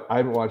you what, I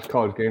haven't watched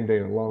College Game Day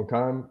in a long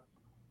time.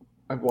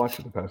 I've watched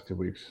it the past 2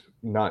 weeks.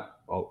 Not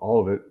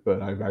all of it,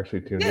 but I've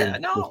actually tuned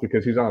in just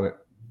because he's on it.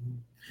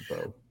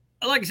 So.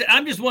 Like I said,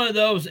 I'm just one of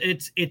those.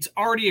 It's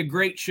already a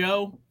great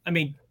show. I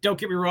mean, don't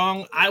get me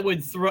wrong. I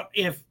would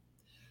if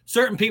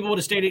certain people would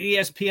have stayed at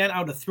ESPN, I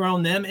would have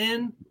thrown them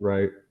in.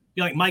 Right.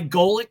 Like Mike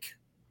Golick.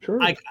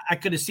 Sure. I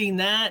could have seen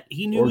that.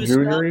 He knew his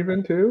Junior stuff.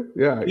 Even too.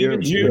 Yeah.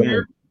 Even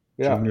Junior.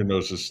 Yeah. Junior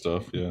knows his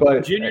stuff. Yeah.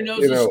 But Junior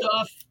knows his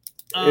stuff.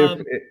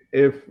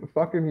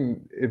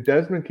 If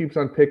Desmond keeps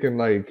on picking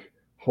like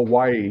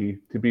Hawaii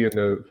to be in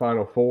the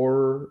Final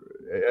Four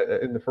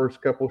in the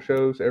first couple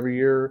shows every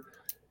year,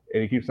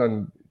 and he keeps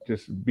on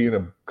just being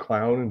a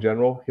clown in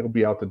general, he'll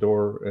be out the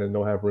door and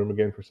they'll have room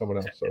again for someone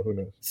else. So who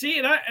knows? See,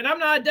 and I'm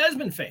not a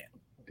Desmond fan.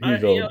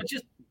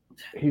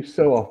 He's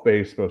so off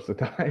base most of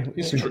the time.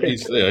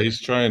 He's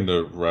trying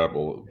to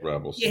rabble.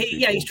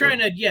 He's trying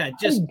to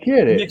just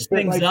get it. Mix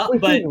things up.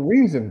 But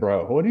reason,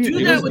 bro. What do you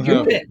do that with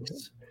your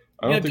picks?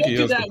 I don't think he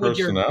has the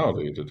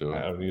personality to do it.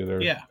 I don't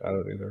either. Yeah. I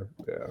don't either.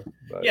 Yeah.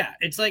 But. Yeah.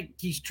 It's like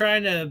he's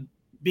trying to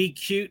be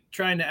cute,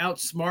 trying to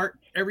outsmart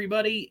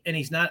everybody, and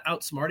he's not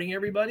outsmarting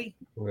everybody.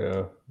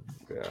 Yeah.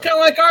 Kind of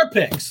like our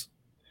picks.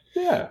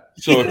 Yeah.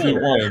 So if you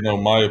want to know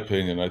my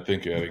opinion, I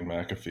think adding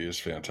McAfee is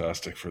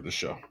fantastic for the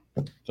show.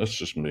 That's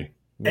just me.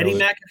 Eddie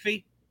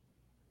McAfee?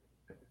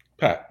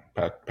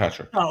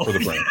 Patrick. Oh. For the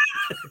brand.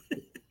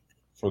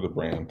 For the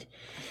brand.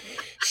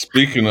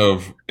 Speaking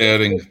of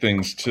adding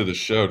things to the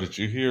show, did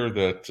you hear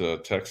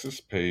that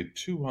Texas paid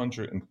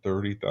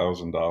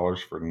 $230,000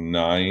 for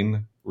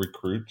 9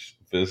 recruit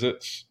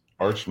visits?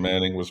 Arch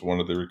Manning was one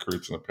of the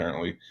recruits and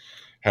apparently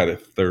had a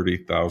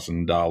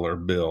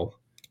 $30,000 bill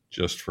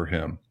just for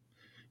him.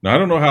 Now, I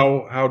don't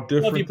know how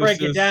different if you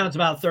break it down, it's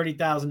about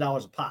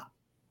 $30,000 a pop.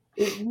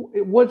 I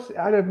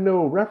have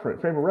no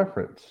frame of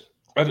reference.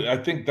 I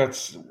think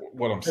that's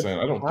what I'm saying.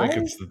 I don't think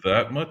it's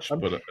that much,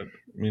 but I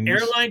mean,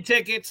 airline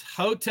tickets,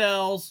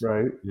 hotels,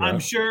 right? Yeah. I'm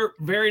sure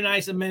very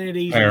nice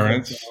amenities.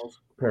 Parents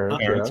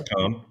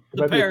come.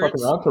 The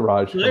parents.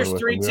 Entourage. So there's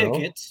 3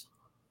 tickets,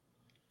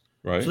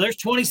 right? So there's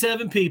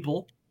 27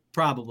 people,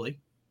 probably.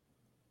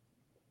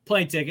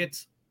 Plane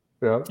tickets.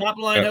 Yeah. Top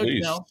line At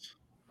hotel.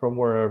 from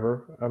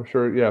wherever. I'm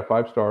sure. Yeah,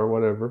 5-star,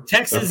 whatever.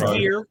 Texas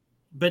gear,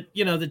 but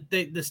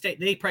the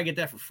state, they probably get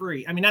that for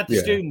free. I mean, not the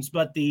Yeah. students,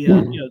 but the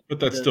But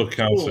that the still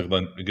counts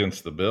school.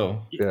 against the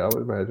bill. Yeah, I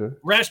would imagine.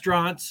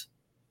 Restaurants.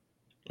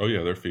 Oh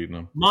yeah, they're feeding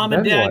them. Mom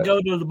and dad go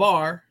to the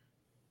bar.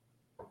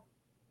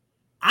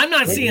 I'm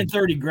not seeing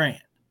 $30,000.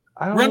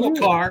 Rental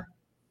car.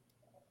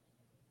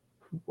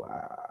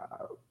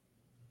 Wow.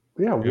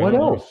 Yeah. What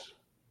else?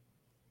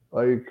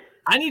 Like,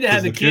 I need to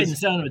have the kid and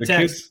send him a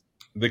text.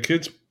 The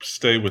kids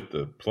stay with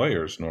the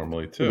players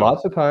normally too.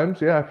 Lots of times,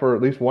 yeah, for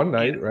at least one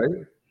night, right?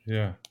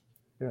 Yeah.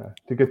 Yeah,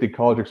 to get the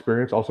college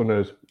experience, also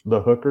known as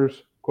the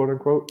hookers, quote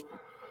unquote.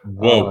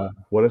 Whoa!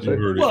 What did I say?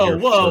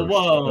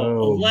 Whoa!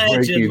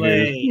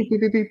 Allegedly.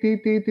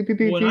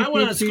 When I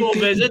went on school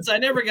visits, I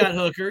never got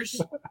hookers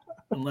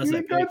unless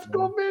I paid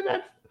school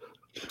visits.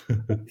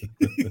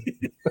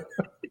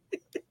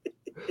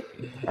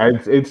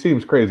 It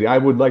seems crazy. I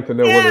would like to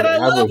know what an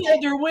average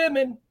older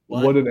women.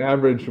 What a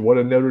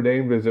Notre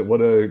Dame visit, what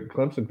a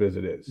Clemson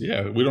visit is.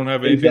 Yeah, we don't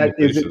have anything.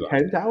 Is it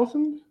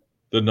 10,000?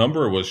 The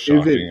number was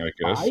shocking, I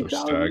guess, 5, or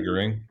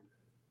staggering.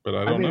 But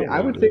I don't know. I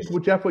would think,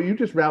 Jeff, what you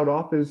just route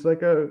off is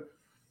like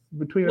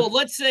between. Well,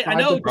 let's say I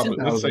know.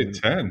 Let's say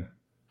 10.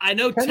 I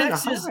know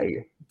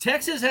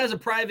Texas has a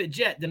private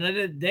jet.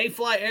 Then they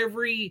fly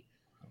every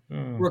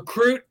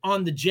recruit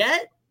on the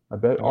jet. I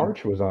bet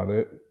Arch was on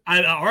it.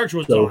 Arch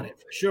was on it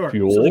for sure.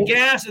 Fuel. So the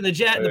gas and the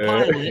jet and the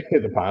pilot.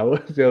 The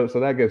pilot. So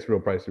that gets real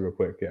pricey real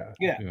quick. Yeah.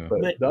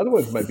 But the other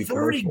ones might be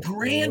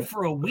 $30,000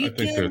 for a weekend. I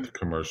think they're the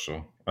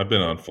commercial. I've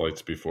been on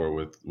flights before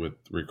with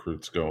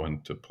recruits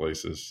going to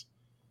places.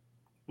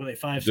 Were they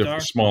 5-star?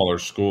 Smaller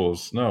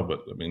schools. No,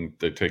 but I mean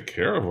they take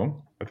care of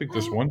them. I think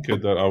this one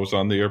kid that I was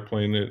on the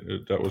airplane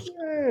that was.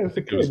 I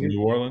think it was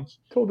New Orleans.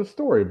 Told a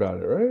story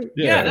about it, right?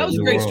 Yeah, that was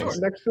a great story.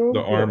 Next to him?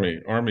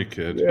 The Army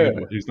kid. Yeah.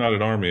 He's not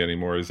at Army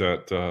anymore. He's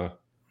at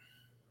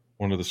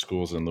one of the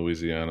schools in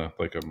Louisiana,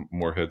 like a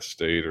Morehead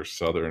State or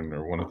Southern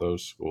or one of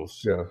those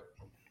schools. Yeah.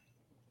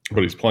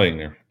 But he's playing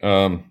there.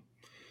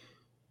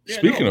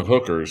 Speaking of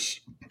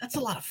hookers. That's a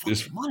lot of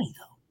fucking money,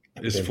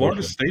 though. Is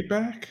Florida State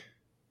back?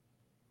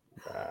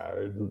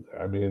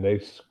 I mean, they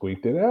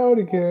squeaked it out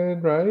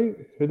again, right?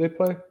 Who'd they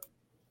play?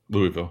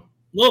 Louisville.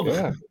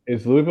 Yeah.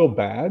 Is Louisville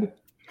bad?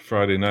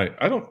 Friday night.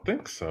 I don't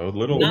think so.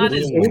 Not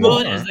as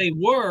good as they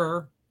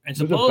were. And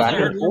suppose I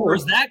heard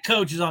rumors that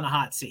coach is on a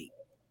hot seat.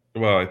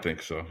 Well, I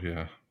think so,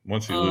 yeah.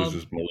 Once he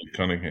loses Malik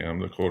Cunningham,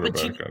 the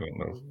quarterback, I don't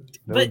know.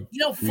 But,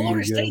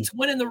 Florida State's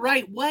winning the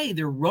right way.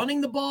 They're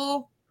running the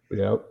ball.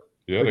 Yep.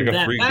 Yeah, they got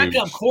that 3 backup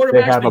dudes.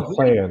 quarterback. They have a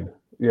plan.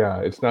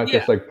 Yeah, it's not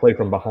just like play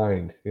from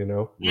behind,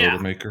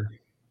 Rodemaker.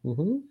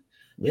 Mm-hmm.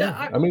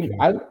 Yeah, I mean,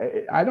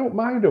 I don't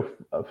mind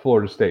a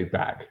Florida State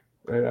back.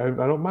 I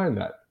don't mind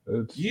that.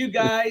 You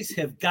guys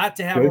have got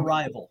to have a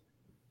rival.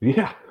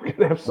 Yeah,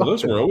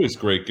 those were always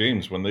great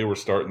games when they were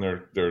starting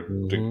their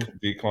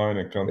decline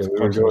and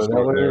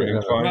their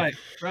incline.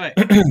 Right.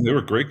 They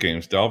were great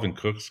games. Dalvin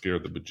Cook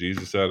scared the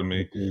bejesus out of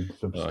me. He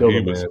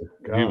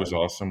was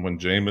awesome when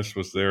Jameis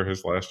was there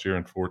his last year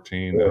in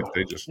 2014. Yeah.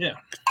 They just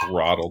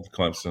throttled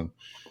Clemson.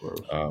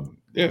 And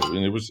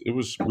it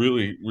was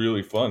really,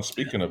 really fun.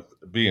 Speaking of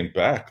being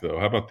back, though,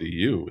 how about the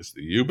U? Is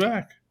the U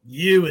back?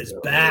 U is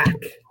back.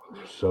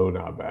 So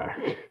not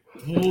back.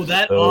 Oh,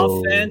 that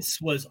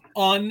offense was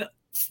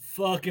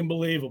fucking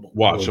believable.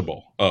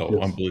 Watchable.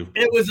 Unbelievable.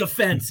 It was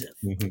offensive.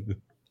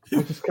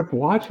 I just kept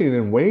watching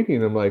and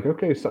waiting. I'm like,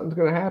 okay, something's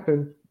gonna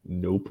happen.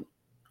 Nope.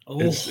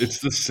 It's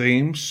the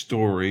same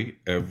story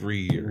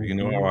every year. You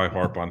know how I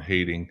harp on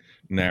hating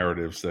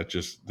narratives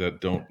that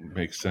don't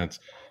make sense.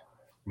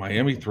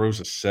 Miami throws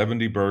a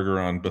 70 burger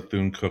on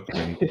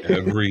Bethune-Cookman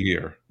every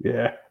year.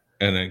 Yeah.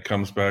 And then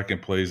comes back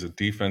and plays a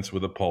defense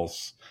with a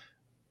pulse,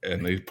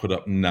 and they put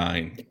up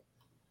 9.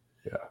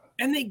 Yeah.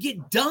 And they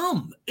get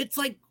dumb. It's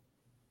like,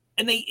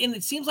 and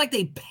it seems like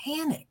they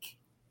panic.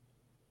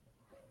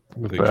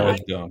 They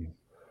get dumb.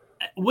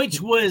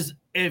 Which was,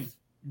 if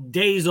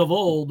days of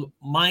old,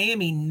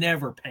 Miami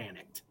never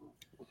panicked.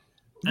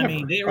 Never. I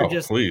mean, they were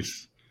just.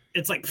 Please.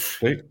 It's like.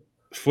 They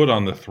foot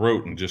on the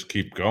throat and just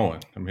keep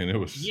going. I mean, it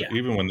was,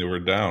 even when they were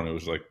down, it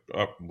was like,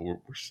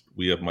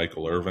 we have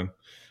Michael Irvin.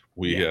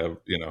 We have,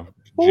 Gino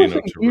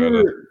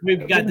Torretta.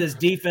 We've got this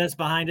defense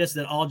behind us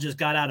that all just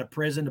got out of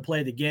prison to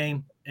play the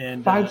game.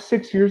 And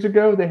 5-6 years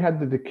ago, they had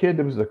the kid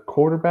that was the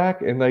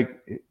quarterback, and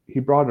he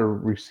brought a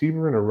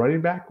receiver and a running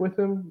back with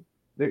him.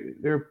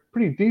 They're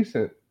pretty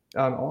decent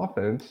on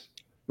offense.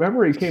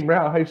 Remember, he came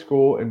out of high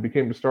school and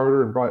became a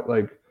starter and brought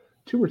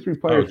 2 or 3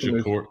 players.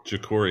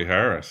 Ja'Cory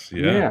Harris.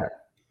 Yeah.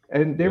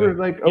 And they were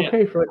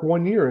okay for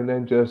 1 year, and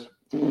then just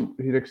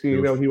next thing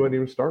you know, he wasn't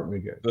even starting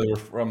again. They were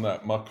from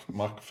that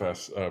muck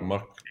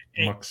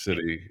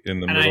city in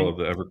the middle of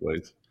the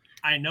Everglades.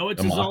 I know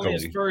it's only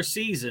his first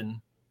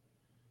season,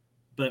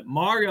 but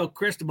Mario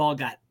Cristobal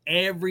got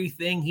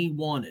everything he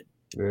wanted.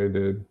 They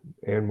did,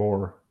 and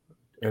more.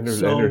 And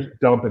they're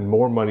dumping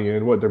more money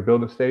in. What, they're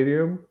building a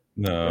stadium?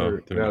 No,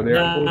 they're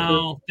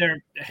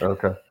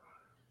okay.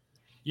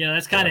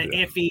 That's kind of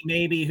iffy.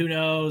 Maybe, who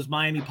knows?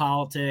 Miami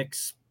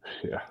politics.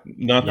 Yeah.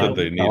 Not that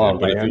they need it,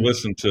 but if you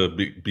listen to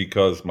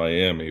Because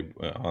Miami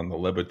on the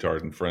Le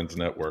Batard and Friends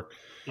Network,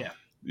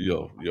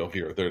 you'll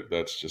hear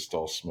that's just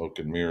all smoke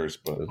and mirrors.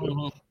 But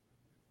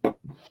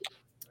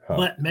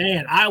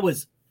man,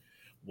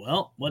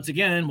 once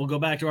again, we'll go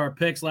back to our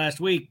picks last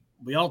week.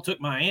 We all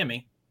took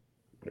Miami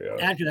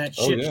after that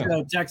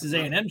show Texas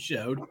A&M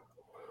showed.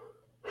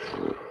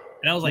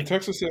 And I was like,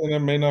 Texas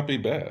A&M may not be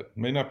bad,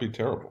 may not be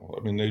terrible.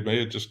 I mean, they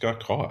may have just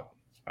got caught.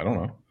 I don't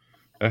know.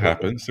 That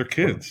happens. They're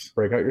kids.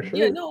 Break out your shirt.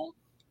 Yeah, no,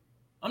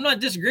 I'm not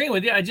disagreeing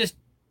with you. I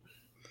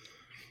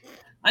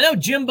know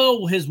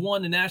Jimbo has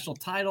won the national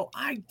title.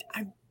 I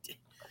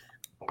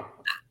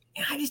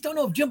just don't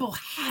know if Jimbo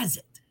has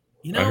it.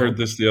 You know, I heard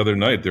this the other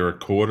night. They're a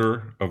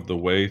quarter of the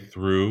way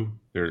through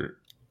their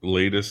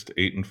latest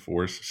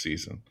 8-4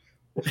 season.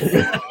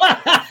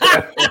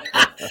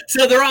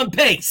 So they're on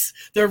pace.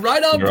 They're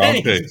right on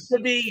pace to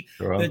be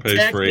the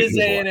Texas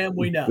A&M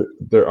we know.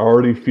 They're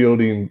already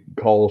fielding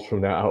calls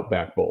from the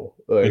Outback Bowl.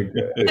 Like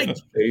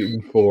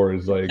 8-4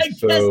 is like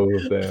so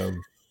them.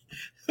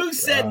 Who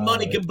said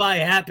money can buy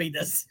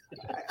happiness?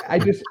 I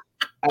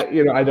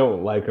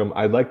don't like them.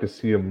 I'd like to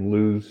see them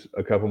lose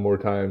a couple more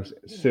times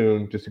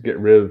soon, just to get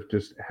rid of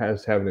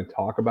having to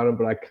talk about them.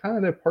 But I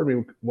part of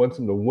me wants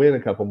them to win a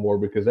couple more,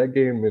 because that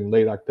game in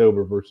late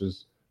October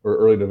or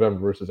early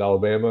November versus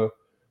Alabama,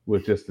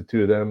 with just the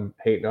two of them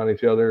hating on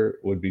each other,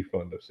 would be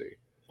fun to see.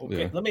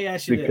 Okay, let me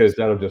ask you because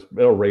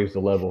it'll raise the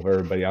level of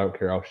everybody. I don't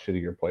care how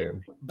shitty you're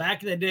playing.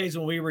 Back in the days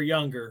when we were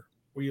younger,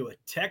 were you a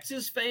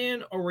Texas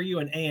fan or were you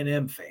an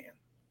A&M fan?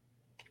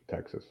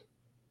 Texas.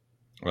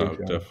 Oh,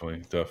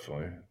 definitely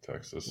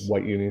Texas.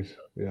 White unis,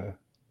 yeah.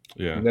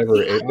 I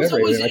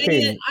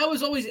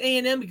was always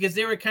A&M because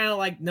they were kind of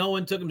like no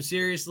one took them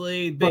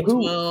seriously. Big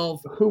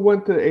 12. Who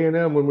went to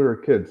A&M when we were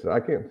kids?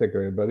 I can't think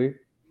of anybody.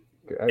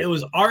 It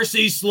was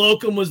R.C.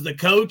 Slocum was the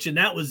coach, and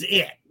that was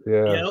it.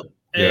 Yeah.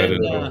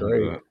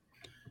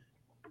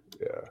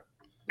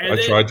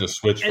 I tried to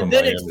switch from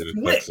Miami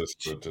to Texas.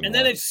 And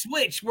then it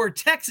switched where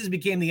Texas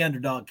became the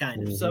underdog,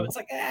 kind of. Mm-hmm. So it's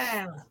like,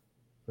 a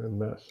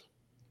mess.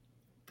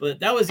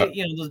 But that was it,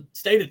 the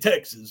state of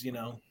Texas, you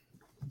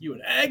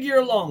would egg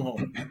your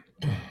Longhorn.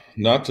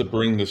 Not to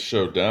bring this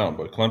show down,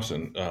 but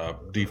Clemson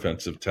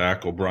defensive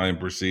tackle Bryan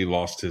Bresee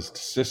lost his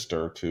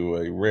sister to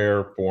a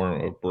rare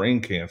form of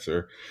brain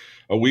cancer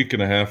a week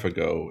and a half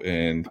ago.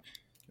 And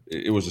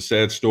it was a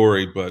sad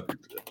story, but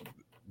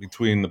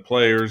between the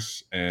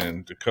players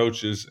and the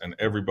coaches and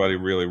everybody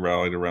really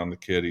rallied around the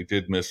kid. He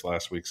did miss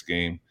last week's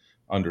game,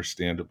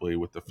 understandably,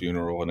 with the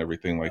funeral and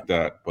everything like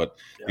that. But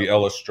the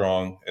Ella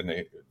Strong and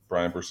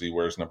Bryan Bresee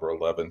wears number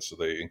 11, so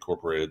they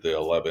incorporated the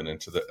 11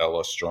 into the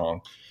Ella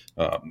Strong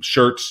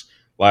shirts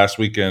last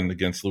weekend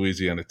against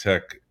Louisiana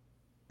Tech.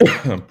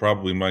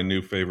 Probably my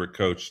new favorite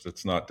coach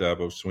that's not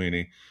Dabo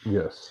Swinney.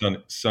 Yes.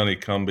 Sonny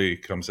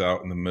Cumbie comes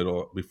out in the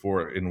middle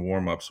in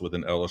warm-ups with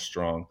an Ella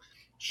Strong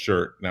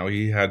shirt. Now,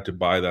 he had to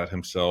buy that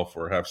himself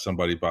or have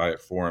somebody buy it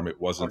for him. It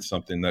wasn't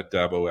something that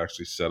Dabo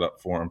actually set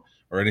up for him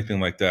or anything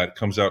like that.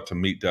 Comes out to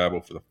meet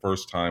Dabo for the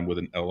first time with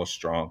an Ella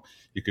Strong.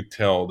 You could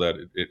tell that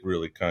it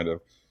really kind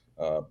of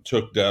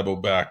took Dabo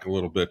back a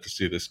little bit to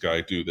see this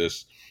guy do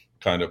this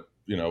kind of,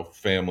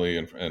 family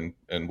and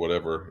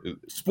whatever.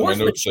 My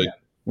notes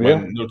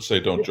say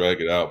don't drag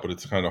it out, but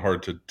it's kind of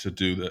hard to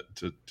do that,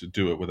 to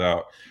do it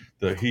without.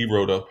 He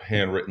wrote a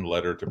handwritten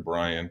letter to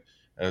Brian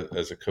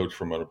as a coach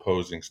from an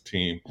opposing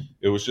team.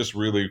 It was just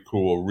really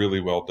cool,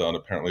 really well done.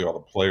 Apparently all the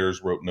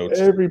players wrote notes.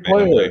 Every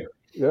player,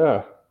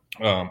 yeah.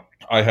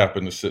 I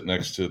happened to sit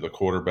next to the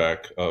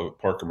quarterback of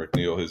Parker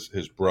McNeil,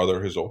 his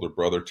brother, his older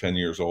brother, 10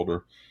 years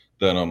older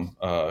than him.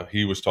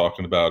 He was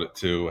talking about it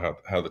too,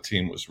 how the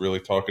team was really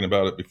talking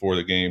about it before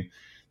the game.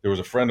 There was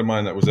a friend of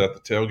mine that was at the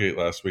tailgate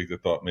last week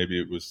that thought maybe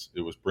it was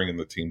bringing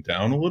the team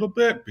down a little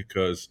bit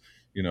because,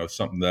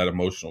 something that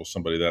emotional,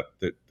 somebody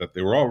that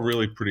they were all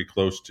really pretty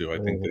close to. I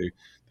think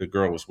the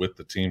girl was with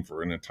the team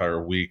for an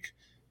entire week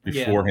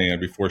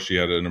beforehand, before she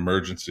had an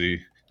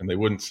emergency. And they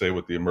wouldn't say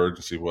what the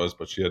emergency was,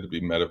 but she had to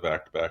be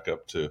medevaced back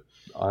up to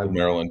the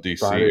Maryland,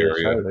 D.C.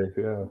 area.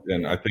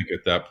 And I think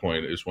at that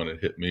point is when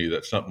it hit me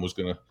that something was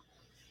going to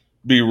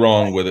be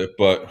wrong with it.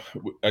 But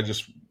I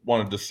just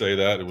wanted to say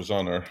that it was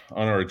on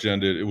our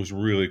agenda. It was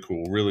really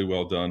cool, really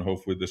well done.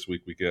 Hopefully this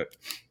week we get,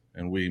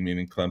 and we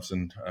meaning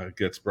Clemson,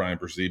 gets Bryan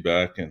Bresee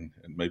back and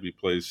maybe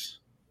plays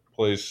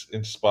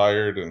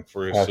inspired and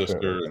for his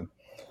sister. And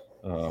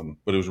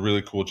but it was a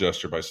really cool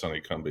gesture by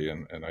Sonny Cumbie,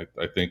 and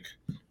I think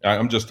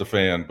I'm just a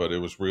fan, but it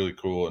was really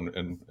cool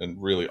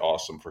and really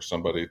awesome for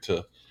somebody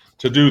to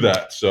do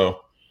that.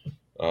 So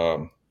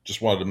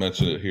just wanted to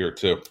mention it here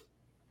too.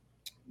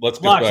 Let's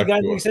get back. You got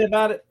anything to say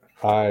about it?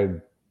 I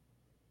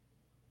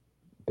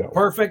don't.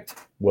 Perfect.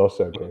 Well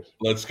said, Chris.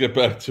 Let's get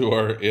back to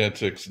our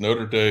antics.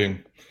 Notre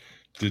Dame.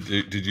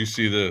 Did you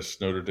see this?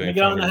 Notre Dame. Let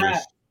me get on the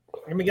hat.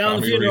 Let me get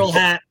on the funeral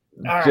hat.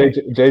 Right.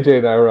 JJ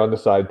and I were on the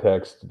side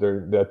text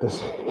during at this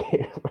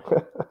game.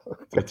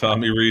 So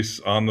Tommy Rees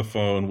on the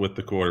phone with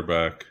the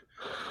quarterback.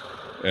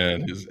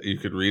 and you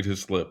could read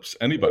his lips.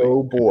 Anybody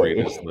could read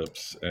his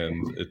lips,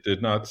 and it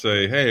did not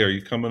say, "Hey, are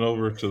you coming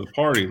over to the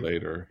party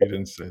later?" He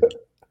didn't say that.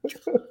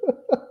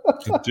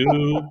 To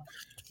do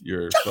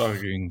your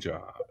fucking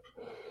job,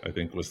 I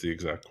think was the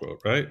exact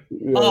quote, right?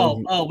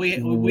 Oh,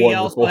 we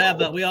also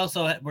have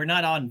we're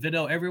not on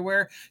video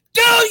everywhere.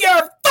 Do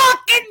your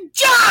fucking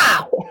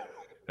job.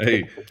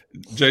 Hey,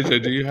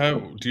 JJ, do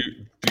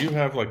you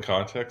have like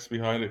context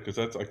behind it?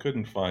 Because I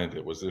couldn't find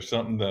it. Was there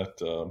something that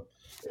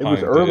it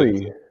was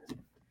early?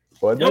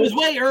 It was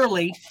way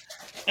early,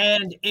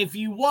 and if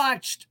you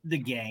watched the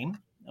game,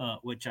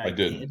 which I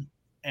did,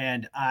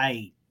 and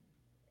I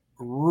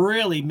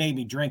really made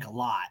me drink a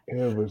lot.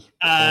 It was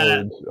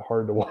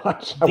hard to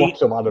watch. I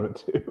watched a lot of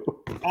it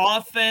too.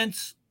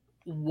 Offense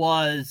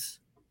was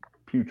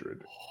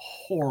putrid,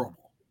 horrible.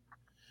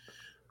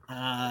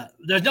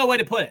 There's no way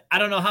to put it. I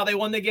don't know how they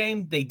won the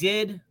game. They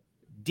did.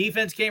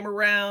 Defense came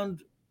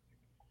around.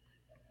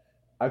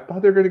 I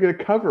thought they were going to get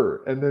a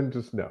cover, and then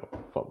just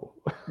fumble.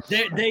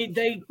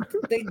 They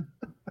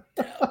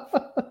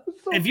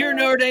if you're a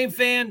Notre Dame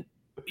fan,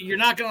 you're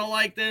not going to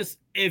like this.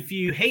 If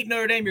you hate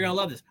Notre Dame, you're going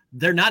to love this.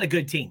 They're not a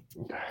good team.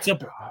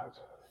 Simple.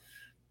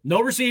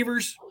 No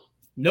receivers,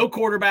 no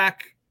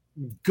quarterback,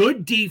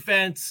 good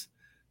defense,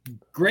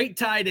 great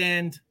tight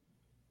end,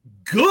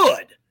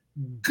 good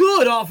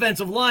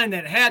offensive line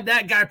that had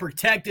that guy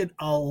protected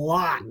a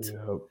lot.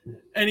 Yep.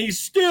 And he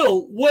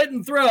still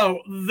wouldn't throw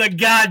the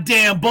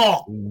goddamn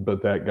ball.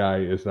 But that guy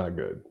is not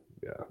good.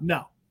 Yeah.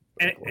 No.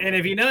 And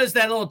if you notice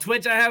that little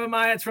twitch I have in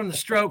my eye, it's from the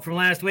stroke from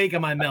last week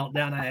on my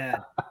meltdown I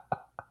had.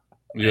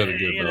 You had a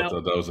good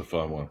meltdown. That was a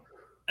fun one.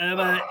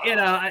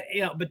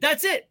 But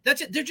that's it.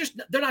 That's it.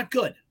 They're not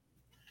good.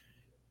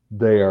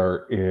 They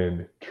are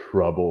in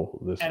trouble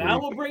this week. And I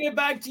will bring it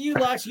back to you,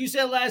 Lux. You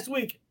said last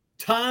week,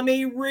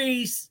 Tommy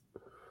Rees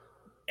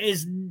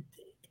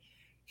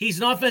he's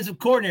an offensive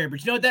coordinator,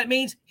 but you know what that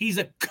means? He's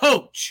a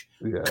coach.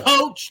 Yeah.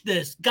 Coach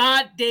this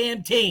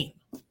goddamn team.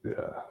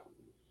 Yeah.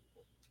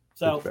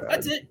 So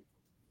that's it.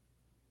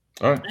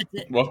 All right. That's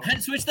it. Well, had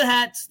to switch the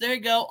hats. There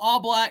you go. All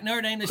black.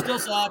 Notre Dame. They still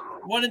suck.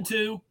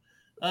 1-2.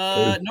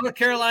 North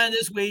Carolina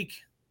this week.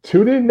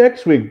 Tune in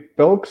next week,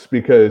 folks,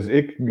 because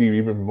it can be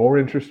even more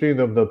interesting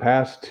than the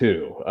past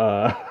two.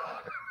 I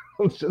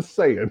was just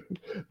saying.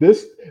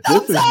 This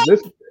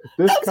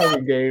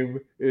coming game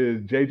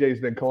is JJ's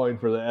been calling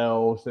for the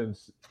L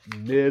since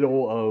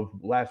middle of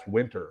last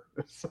winter.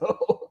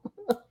 So,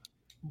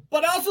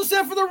 but also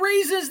said for the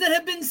reasons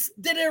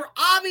that are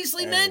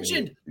obviously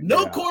mentioned.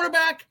 No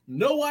quarterback,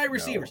 no wide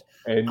receivers.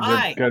 And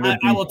I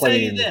will tell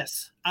you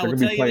this. I will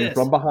tell you this.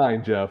 From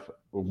behind, Jeff.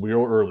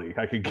 Real early.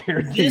 I can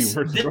guarantee this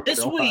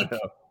week,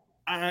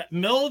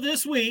 middle of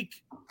this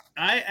week,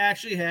 I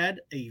actually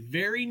had a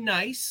very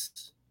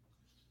nice,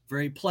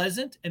 very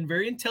pleasant, and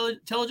very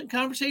intelligent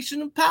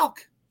conversation with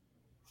Palk.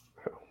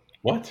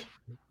 What?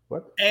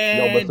 And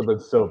y'all must have been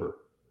sober.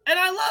 And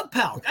I love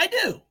Palk. I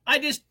do. I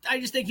just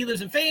think he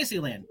lives in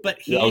Fantasyland. But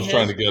I was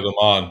trying to get him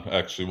on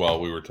actually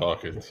while we were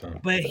talking. So.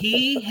 But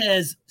he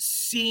has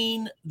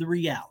seen the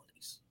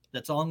realities.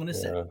 That's all I'm going to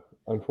say.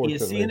 He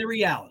has seen the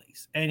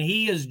realities, and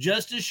he is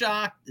just as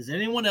shocked as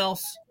anyone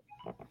else.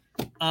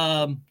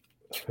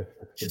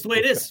 Just the way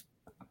it is.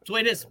 It's the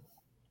way it is.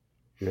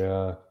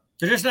 Yeah.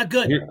 They're just not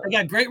good. They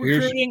got great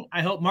recruiting.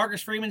 I hope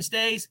Marcus Freeman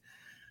stays.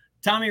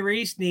 Tommy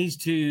Rees needs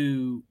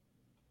to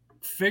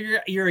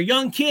figure – you're a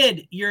young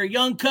kid. You're a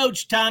young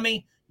coach,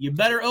 Tommy. You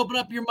better open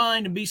up your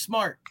mind and be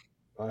smart.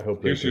 I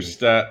hope. Here's your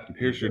stat.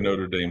 Here's your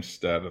Notre Dame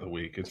stat of the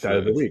week.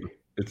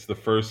 It's the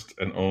first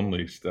and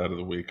only stat of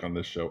the week on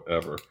this show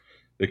ever.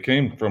 It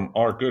came from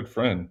our good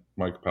friend,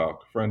 Mike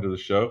Palk, friend of the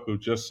show, who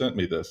just sent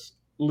me this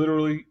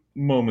literally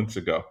moments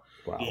ago.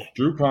 Wow.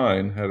 Drew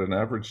Pine had an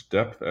average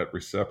depth at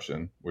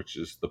reception, which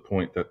is the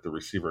point that the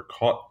receiver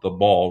caught the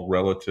ball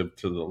relative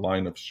to the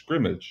line of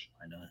scrimmage,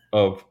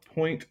 of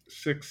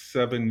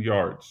 0.67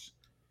 yards.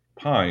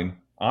 Pine,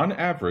 on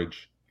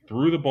average,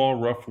 threw the ball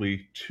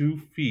roughly 2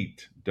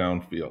 feet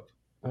downfield.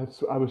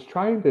 I was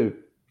trying to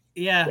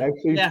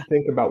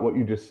think about what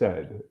you just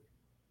said.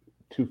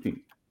 2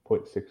 feet,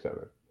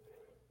 0.67.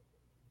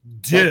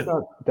 Dude,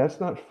 that's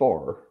not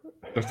far.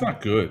 That's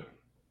not good.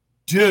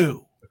 Dude,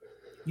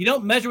 you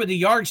don't measure with a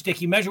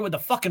yardstick. You measure with a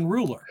fucking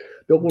ruler.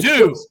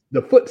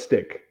 The foot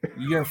stick.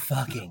 Your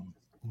fucking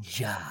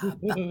job.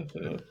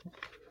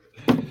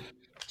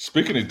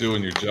 Speaking of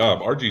doing your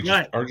job,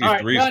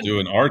 RG3 is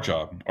doing our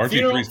job.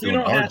 RG3 is doing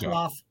our job.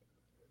 Off.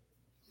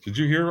 Did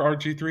you hear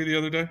RG3 the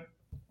other day?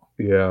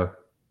 Yeah.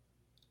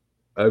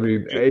 I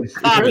mean, it's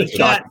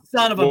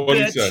son of a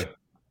bitch.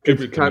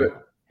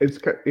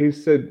 He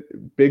said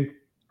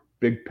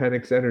Big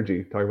Penix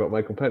energy, talking about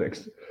Michael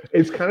Penix.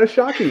 It's kind of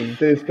shocking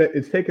that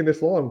it's taken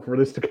this long for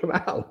this to come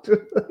out.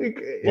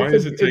 Why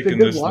is it taking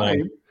this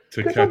long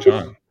to catch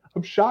on?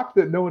 I'm shocked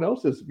that no one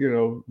else is,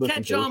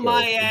 catch on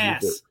my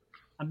ass.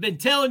 I've been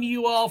telling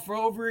you all for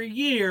over a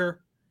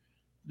year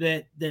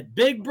that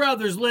Big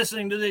Brother's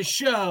listening to this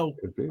show,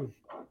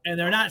 and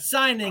they're not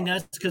signing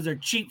us because they're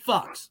cheap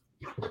fucks.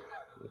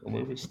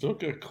 We still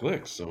get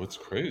clicks, so it's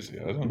crazy.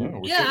 I don't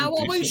know.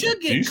 We should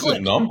get decent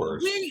clicks.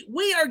 numbers.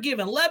 We are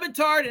giving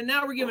Levitard, and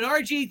now we're giving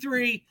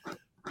RG3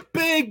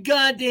 big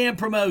goddamn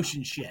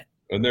promotion shit.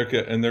 And they're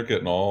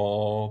getting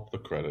all the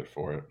credit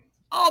for it.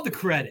 All the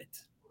credit.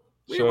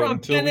 We were on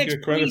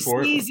Penix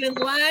preseason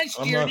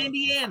last year in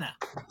Indiana.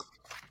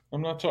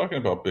 I'm not talking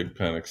about big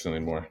Penix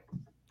anymore.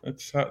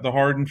 That's the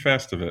hard and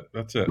fast of it.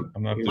 That's it.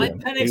 I'm not My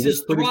doing. Penix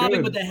is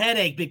throbbing with a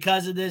headache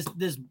because of this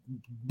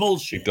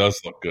bullshit. He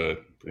does look good.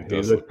 He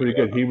look pretty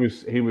good.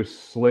 He was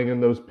slinging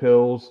those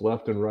pills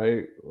left and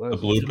right. The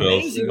blue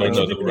pills.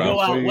 The brown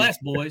go out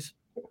west, boys.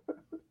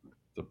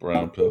 The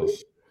brown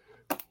pills.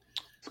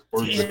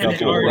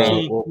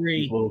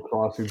 Little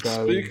crossing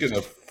paths. Speaking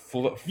of,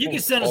 you can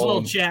send us a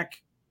little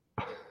check.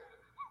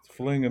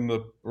 Flinging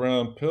the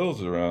brown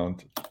pills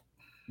around.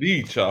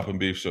 The Chop and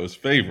Beef Show's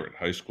favorite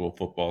high school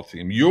football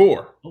team,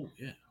 your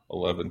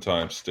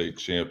 11-time state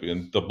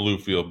champion, the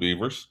Bluefield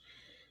Beavers.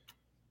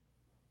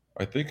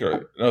 I think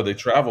they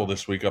travel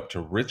this week up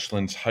to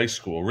Richlands High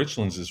School.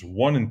 Richlands is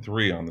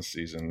 1-3 on the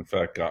season. In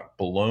fact, got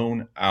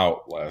blown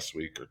out last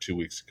week or 2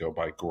 weeks ago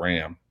by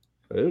Graham.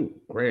 Oh,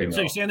 Graham!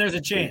 So you're saying there's a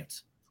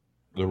chance?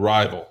 The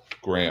rival,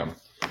 Graham.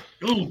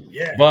 Ooh,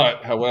 yeah.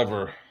 But,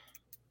 however,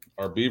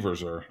 our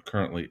Beavers are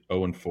currently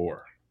 0-4.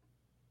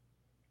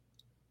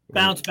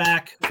 Bounce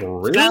back.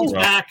 Bounce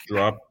back.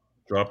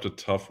 Dropped a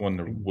tough one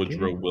to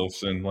Woodrow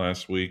Wilson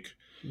last week.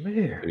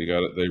 Man,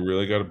 they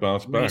really got to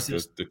bounce back.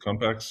 The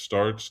comeback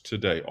starts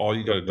today. All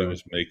you got to do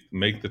is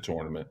make the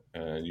tournament,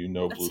 and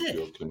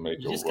Bluefield can make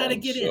a run. Just got to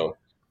get in.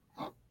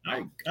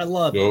 I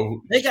love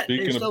it.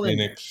 Speaking of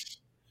Phoenix,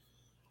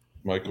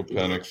 Michael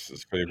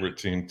Penix's favorite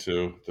team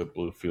too, the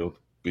Bluefield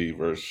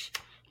Beavers.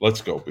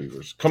 Let's go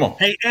Beavers! Come on.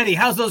 Hey Eddie,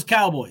 how's those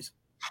Cowboys?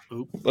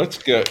 Let's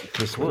get,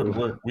 because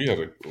we had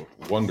a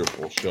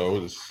wonderful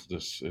show.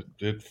 It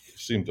did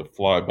seem to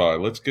fly by.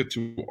 Let's get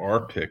to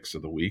our picks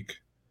of the week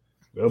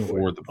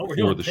before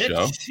the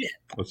show. Shit.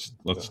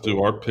 Let's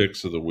do our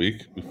picks of the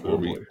week before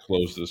we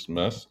close this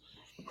mess.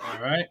 All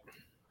right.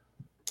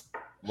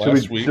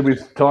 Should we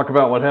talk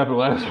about what happened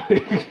last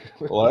week?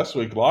 Last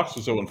week, Locks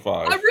was 0-5.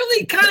 I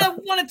really kind of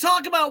want to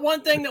talk about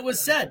one thing that was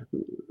said.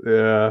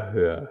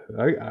 Yeah.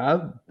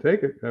 I'll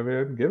take it. I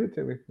mean, give it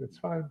to me. It's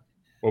fine.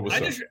 What was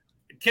that?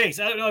 Case,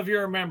 I don't know if you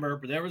remember,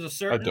 but there was a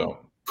certain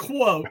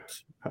quote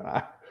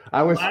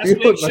I was last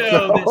week's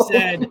show that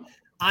said,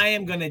 "I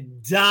am going to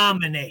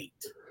dominate."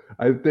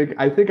 I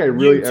think I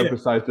really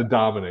emphasized the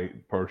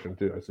dominate portion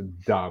too. I said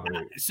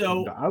dominate.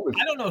 So I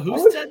don't know who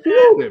said that.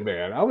 I was feeling it,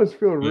 man. I was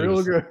feeling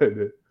real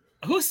good.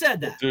 Who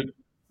said that?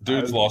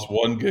 Dude's lost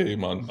one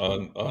game on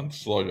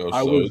Sluggo.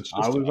 I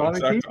was on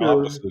a keeper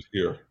opposite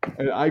here,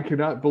 and I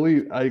cannot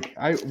believe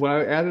when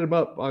I added them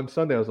up on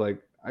Sunday, I was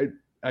like,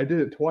 I did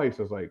it twice.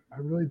 I was like, I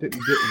really didn't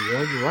get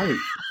one right.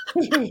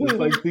 It's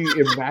like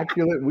the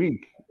immaculate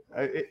week.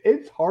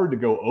 It's hard to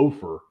go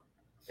over.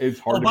 It's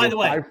hard to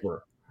go 5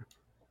 for.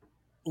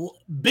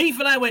 Beef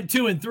and I went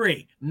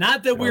 2-3.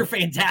 Not that we're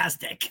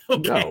fantastic,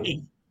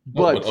 okay?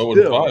 No, but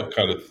 0-5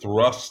 kind of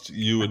thrust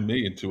you and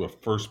me into a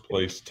first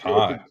place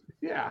tie.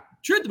 Yeah.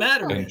 Truth of the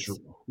matter is,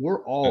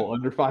 we're all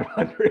under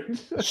 500.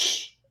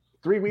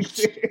 3 weeks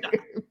in.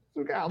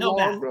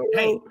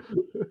 Hey,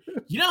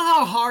 you know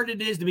how hard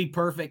it is to be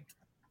perfect?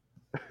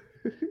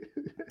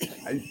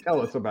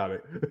 Tell us about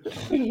it.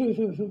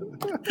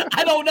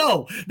 I don't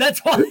know. That's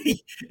why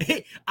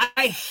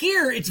I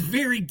hear it's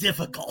very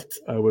difficult.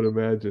 I would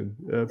imagine.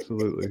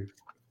 Absolutely.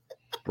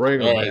 Bring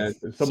them, man.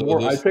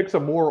 I picked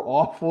some more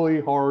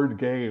awfully hard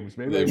games.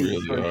 Maybe I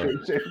need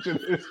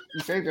to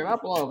change it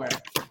up a little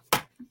bit.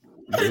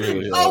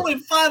 Really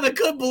 0-5. I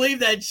couldn't believe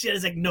that shit.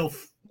 It's like no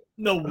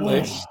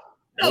way.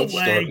 Let's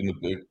start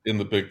in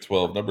the Big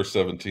 12. Number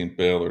 17,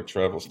 Baylor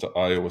travels to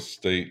Iowa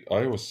State.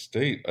 Iowa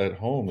State at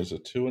home is a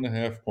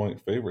 2.5-point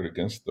favorite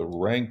against the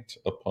ranked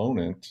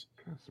opponent.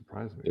 Kind of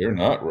surprised me. They're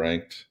not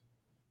ranked.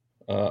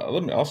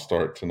 I'll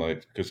start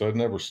tonight because I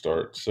never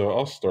start. So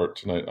I'll start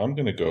tonight. I'm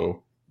going to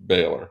go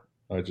Baylor.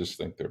 I just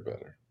think they're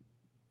better.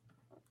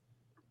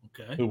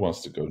 Okay. Who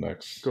wants to go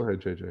next? Go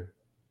ahead, JJ.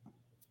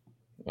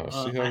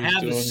 I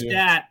have a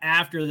stat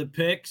after the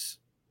picks.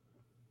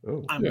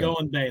 I'm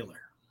going Baylor.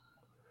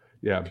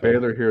 Yeah, okay.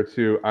 Baylor here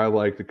too. I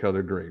like the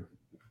color green.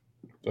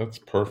 That's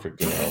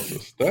perfect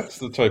analysis. That's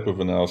the type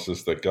of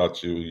analysis that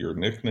got you your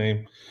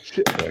nickname.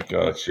 That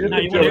got you.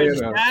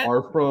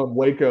 Are from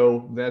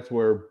Waco. That's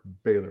where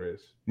Baylor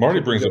is. Marty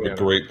brings up a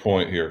great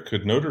point here.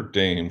 Could Notre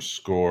Dame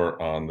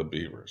score on the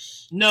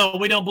Beavers? No,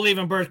 we don't believe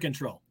in birth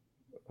control.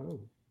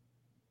 Oh.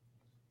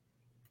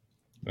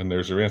 And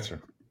there's your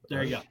answer.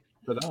 There you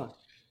go.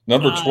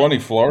 Number 20,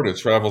 Florida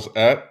travels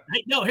at.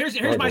 No, here's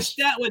my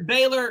stat with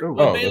Baylor.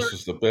 This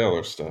is the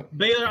Baylor stat.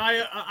 Baylor,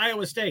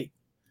 Iowa State.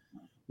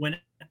 When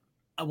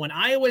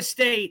Iowa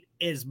State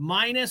is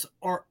minus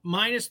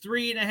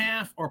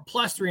 3.5 or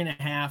plus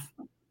 3.5,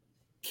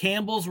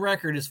 Campbell's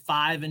record is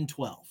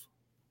 5-12.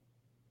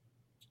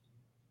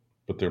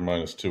 But they're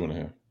minus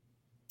 2.5.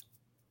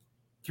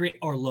 3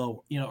 or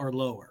low, or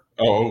lower.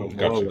 Oh,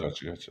 gotcha.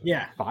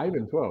 Yeah,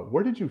 5-12.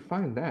 Where did you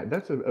find that?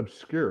 That's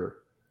obscure.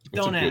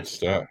 That's a good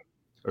stat.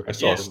 Okay. I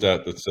saw a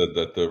stat that said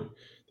that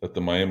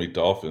the Miami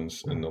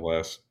Dolphins in the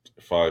last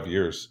 5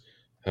 years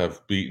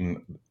have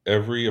beaten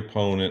every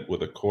opponent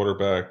with a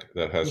quarterback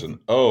that has an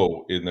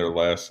O in their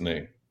last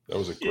name. That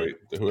was a great.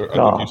 I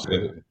think you said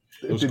it.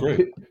 It was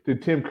great.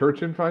 Did Tim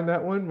Kirchin find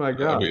that one? My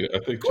God. I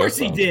think of course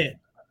he did.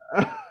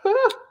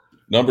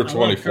 Number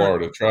 20,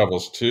 Florida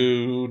travels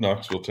to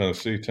Knoxville,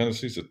 Tennessee.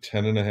 Tennessee's a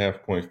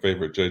 10.5-point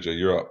favorite. JJ,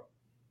 you're up.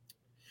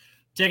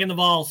 Taking the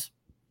Vols.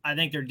 I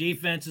think their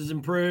defense has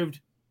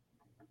improved.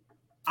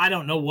 I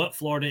don't know what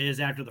Florida is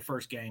after the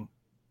first game.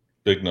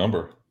 Big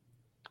number.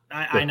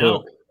 I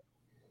know.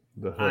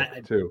 The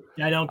hook too.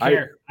 I don't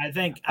care. I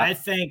think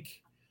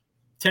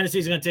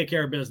Tennessee's going to take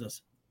care of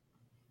business.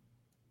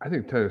 I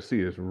think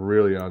Tennessee is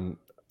really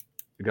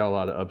got a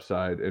lot of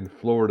upside, and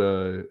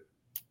Florida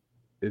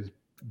is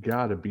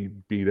got to be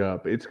beat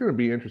up. It's going to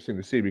be interesting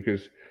to see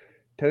because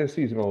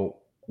Tennessee's going to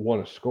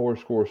want to score,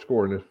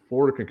 and if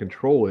Florida can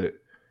control it,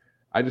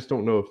 I just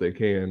don't know if they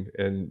can,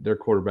 and their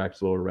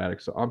quarterback's a little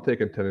erratic. So I'm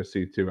taking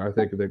Tennessee too. I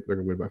think they're going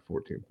to win by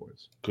 14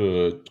 points.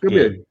 Good. It's going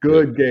to be a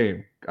good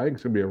game. I think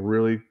it's going to be a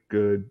really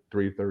good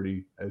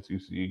 3:30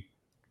 SEC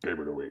game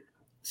of the week.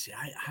 See,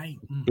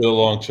 Bill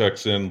Long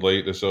checks in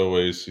late as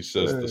always. He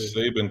says the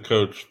Saban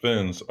coach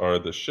Finns are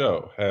the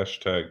show.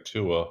 #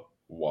 Tua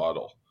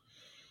Waddle.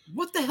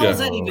 What the hell does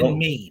that even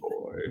mean?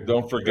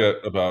 Don't forget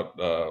about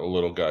a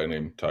little guy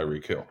named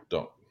Tyreek Hill.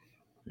 Don't.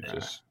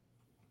 Just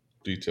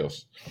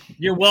details.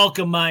 You're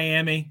welcome,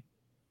 Miami.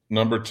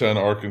 Number 10,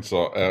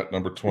 Arkansas at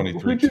number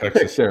 23,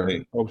 Texas.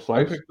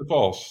 I picked the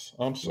Vols.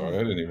 I'm sorry.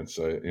 I didn't even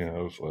say it. Yeah,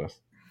 I was last.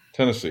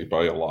 Tennessee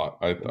by a lot.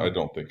 I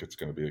don't think it's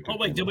going to be a good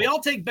wait. Did we all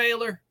take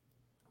Baylor?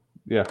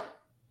 Yeah.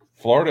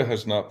 Florida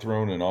has not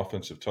thrown an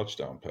offensive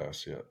touchdown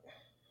pass yet.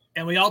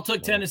 And we all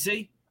took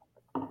Tennessee?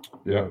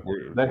 Yeah.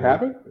 They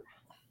haven't?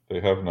 They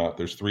have not.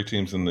 There's 3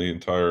 teams in the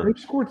entire They've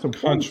scored some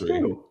country.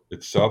 Points too.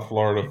 It's South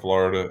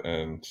Florida,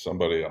 and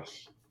somebody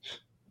else.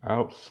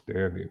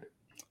 Outstanding.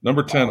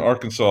 Number 10,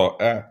 Arkansas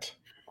at.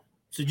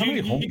 So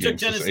you took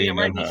Tennessee and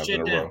write this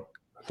shit down.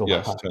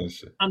 Yes,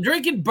 Tennessee. I'm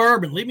drinking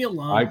bourbon. Leave me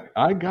alone.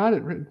 I got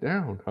it written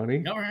down,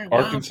 honey. All right,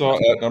 Arkansas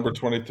at number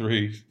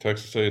 23,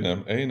 Texas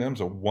A&M.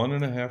 A&M's a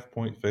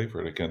 1.5-point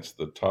favorite against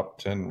the top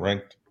 10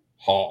 ranked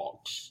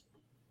Hogs.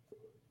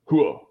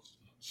 Cool.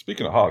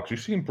 Speaking of Hogs, you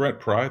seen Brent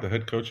Pry, the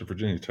head coach of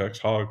Virginia Tech's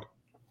Hog?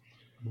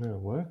 No,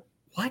 what?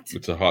 What?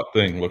 It's a hot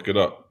thing. Look it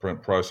up.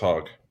 Brent Pry's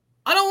Hog.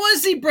 I don't want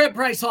to see Brent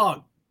Pry's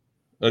Hog.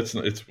 It's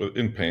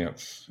in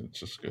pants. It's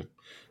just good.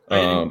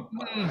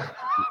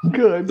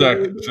 Good.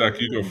 Zach,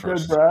 you go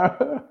first. Good,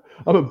 bro.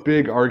 I'm a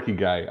big Arky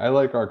guy. I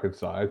like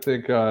Arkansas. I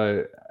think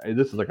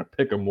this is like a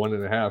pick 'em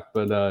 1.5,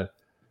 but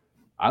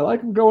I like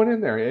them going in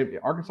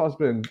there. Arkansas's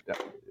been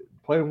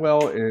playing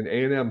well, and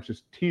A&M's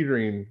just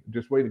teetering,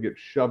 just waiting to get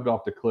shoved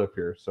off the cliff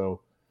here.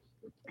 So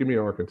give me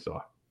Arkansas.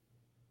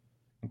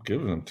 I'm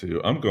giving them to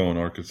you. I'm going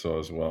Arkansas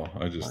as well.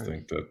 I just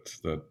think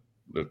that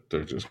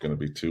they're just going to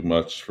be too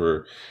much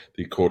for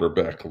the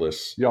quarterback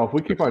list. Y'all, if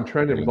we keep on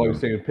trending with all these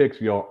same picks,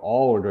 y'all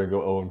all are going to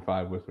go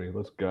 0-5 with me.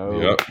 Let's go.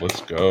 Yep,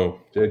 let's go.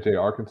 JJ,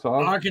 Arkansas.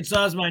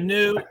 Arkansas is my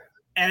new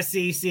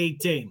SEC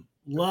team.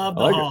 Love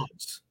the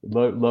Hogs.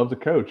 Love the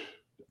coach.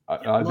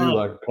 I do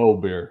like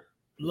cold beer.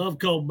 Love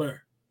cold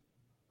beer.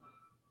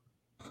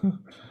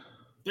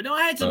 But no,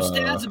 I had some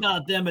stats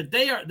about them, but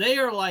they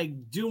are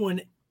like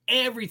doing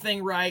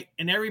everything right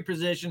in every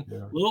position.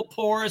 Yeah. Little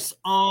porous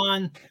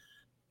on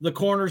the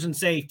corners and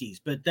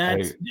safeties, but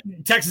that's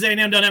Texas A&M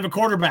doesn't have a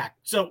quarterback.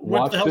 So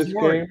what the hell's the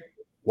worry?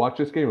 Watch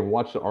this game and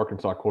watch the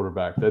Arkansas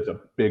quarterback. That's a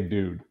big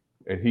dude,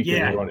 and he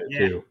can run it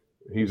too.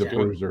 He's a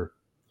bruiser.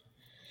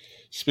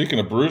 Speaking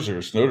of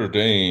bruisers, Notre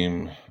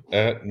Dame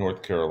at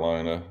North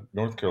Carolina.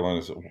 North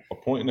Carolina's a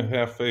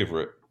 1.5-point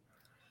favorite.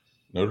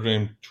 Notre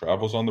Dame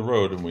travels on the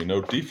road, and we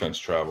know defense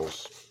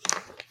travels.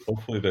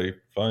 Hopefully they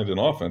find an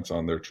offense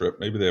on their trip.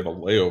 Maybe they have a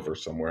layover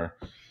somewhere.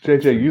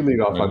 JJ, you lead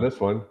off on this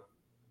one.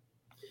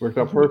 Worked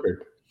out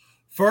perfect.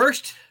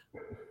 First,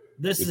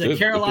 this is a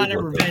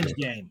Carolina revenge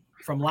game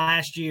from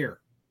last year.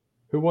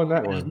 Who won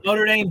that one?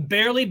 Notre Dame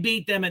barely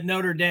beat them at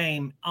Notre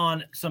Dame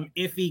on some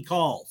iffy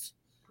calls.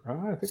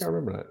 I think I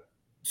remember that.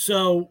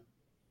 So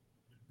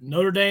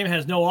Notre Dame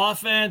has no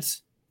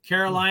offense.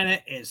 Carolina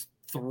is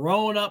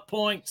throwing up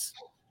points.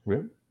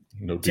 Yep.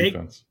 No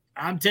defense.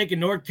 I'm taking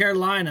North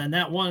Carolina and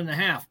that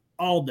 1.5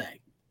 all day.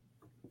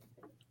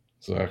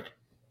 Zach.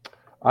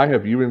 I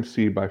have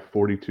UNC by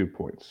 42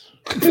 points.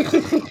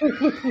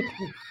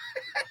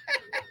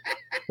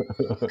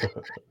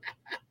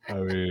 I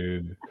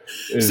mean,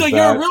 so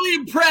you're really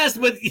impressed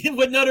with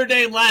Notre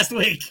Dame last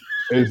week.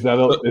 Is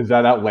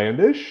that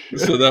outlandish?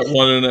 So that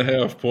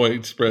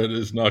 1.5-point spread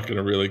is not going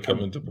to really come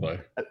into play.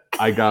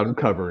 I got him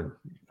covered.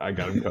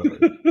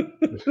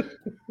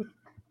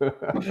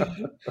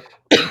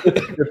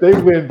 If they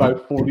win by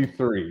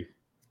 43,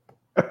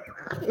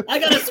 I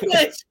gotta switch.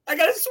 Damn it! I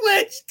gotta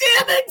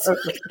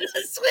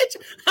switch.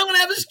 I'm gonna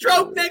have a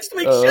stroke next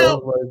week's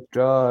show. Oh my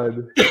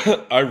god!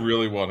 I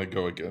really want to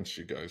go against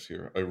you guys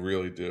here. I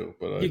really do,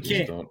 but I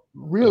just don't.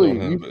 Really,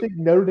 you think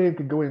Notre Dame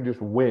could go in and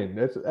just win?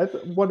 That's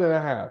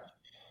 1.5.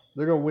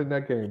 They're gonna win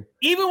that game.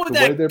 Even with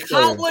that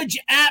college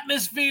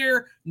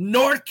atmosphere,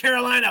 North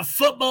Carolina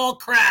football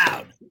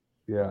crowd.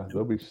 Yeah,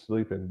 they'll be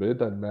sleeping, but it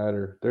doesn't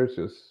matter. There's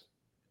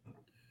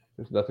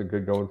nothing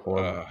good going for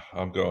them.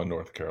 I'm going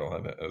North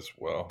Carolina as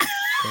well.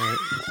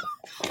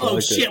 Oh,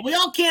 shit. We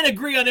all can't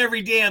agree on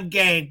every damn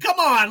game. Come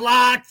on,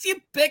 Locks. You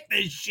pick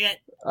this shit.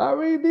 I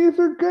mean, these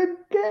are good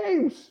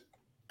games.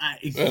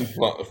 And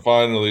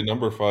finally,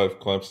 number 5,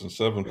 Clemson,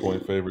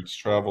 7-point favorites,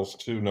 travels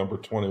to number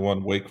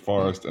 21, Wake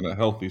Forest, and a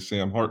healthy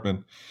Sam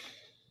Hartman.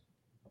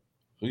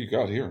 Who you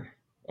got here?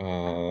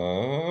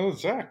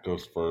 Zach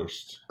goes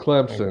first.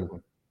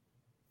 Clemson.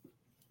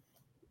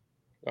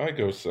 I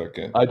go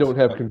second. I don't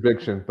have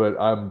conviction, but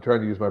I'm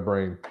trying to use my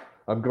brain.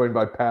 I'm going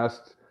by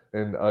past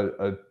and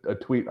a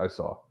tweet I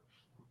saw.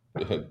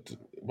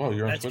 Well,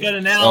 you're on That's Twitter. Good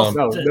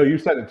analysis. No, you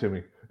sent it to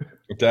me.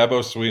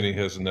 Dabo Sweeney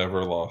has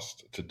never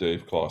lost to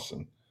Dave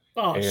Clawson.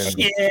 Oh,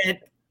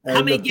 shit.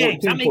 How many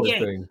games?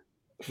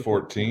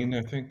 14,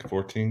 I think.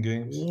 14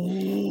 games.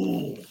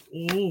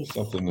 Ooh.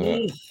 Something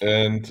that.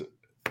 And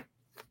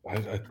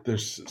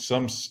there's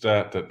some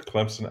stat that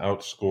Clemson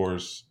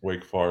outscores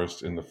Wake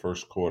Forest in the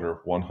first quarter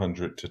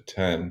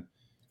 100-10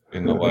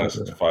 in the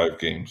last 5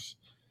 games.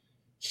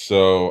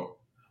 So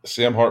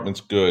Sam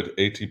Hartman's good.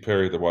 A.T.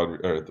 Perry, the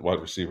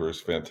wide receiver, is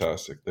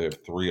fantastic. They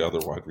have 3 other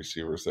wide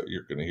receivers that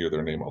you're going to hear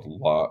their name a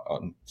lot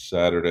on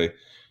Saturday.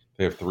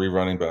 They have 3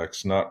 running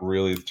backs, not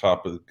really the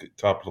top of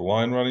the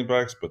line running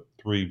backs, but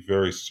 3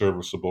 very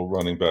serviceable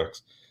running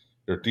backs.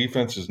 Their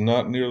defense is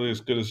not nearly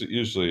as good as it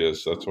usually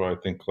is. That's why I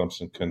think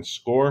Clemson can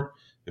score.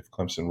 If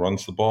Clemson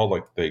runs the ball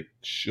like they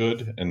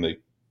should, and they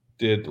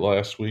did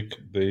last week,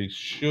 they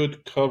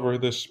should cover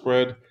this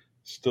spread.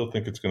 Still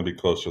think it's going to be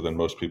closer than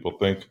most people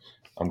think.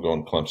 I'm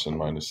going Clemson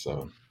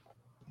 -7.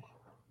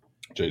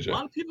 JJ.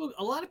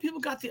 A lot of people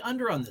got the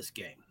under on this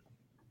game.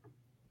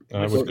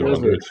 I would go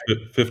under. It's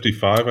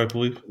 55, I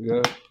believe.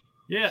 Yeah.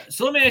 Yeah.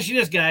 So let me ask you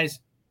this,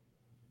 guys.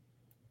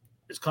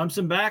 Is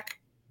Clemson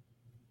back?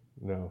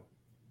 No.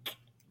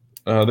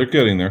 They're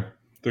getting there.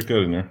 I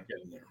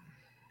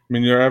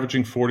mean, you're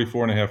averaging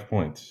 44.5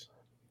 points.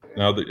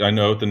 Now, I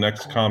know the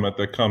next comment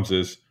that comes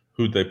is,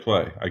 who'd they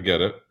play? I get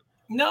it.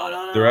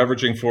 No. They're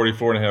averaging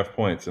 44.5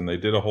 points, and they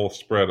did a whole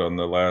spread on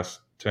the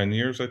last 10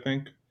 years, I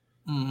think,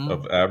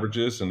 of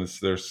averages, and it's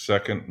their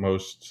second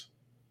most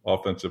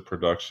offensive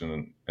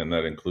production, and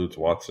that includes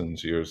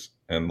Watson's years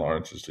and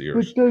Lawrence's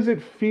years. But does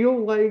it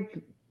feel like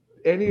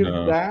any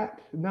of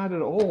that? Not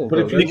at all. But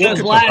if you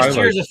because last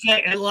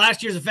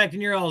year's affecting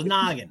your all's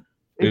noggin.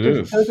 It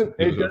is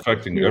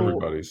affecting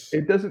everybody's.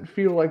 It doesn't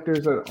feel like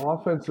there's an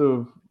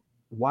offensive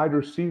wide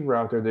receiver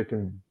out there that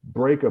can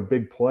break a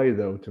big play,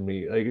 though. To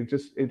me, like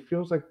it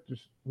feels like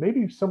just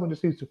maybe someone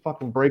just needs to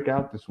fucking break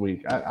out this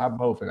week. I'm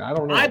hoping. I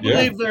don't know. I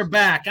believe they're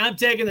back. I'm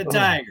taking the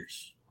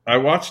Tigers. I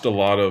watched a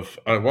lot of.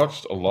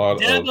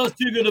 Dabo's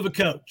too good of a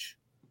coach.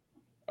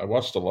 I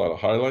watched a lot of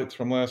highlights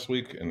from last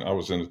week, and I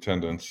was in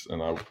attendance,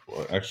 and I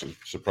actually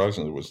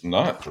surprisingly was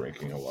not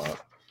drinking a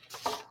lot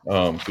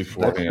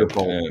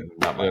beforehand.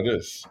 And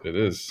it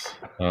is.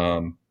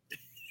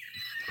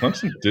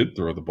 Clemson did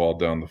throw the ball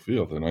down the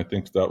field, and I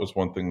think that was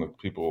one thing that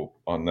people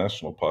on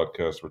national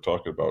podcasts were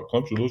talking about.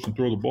 Clemson doesn't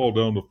throw the ball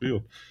down the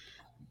field.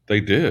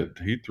 They did.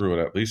 He threw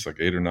it at least like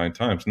 8 or 9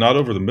 times, not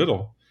over the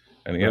middle.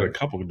 And he had a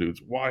couple of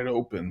dudes wide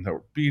open that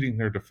were beating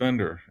their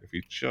defender if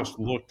he just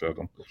looked at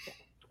them.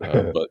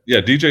 But,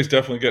 yeah, DJ's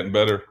definitely getting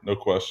better, no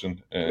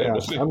question. And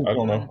we'll see. I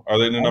don't know. Are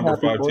they the number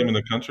 5 team in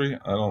the country?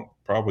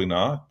 Probably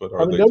not. But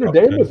are they Notre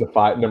Dame was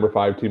a number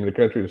 5 team in the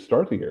country to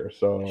start the year.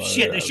 So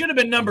shit, they should have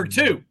been number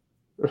 2.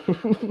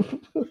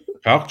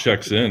 Falk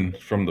checks in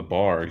from the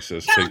bar. He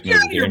says, "Take Notre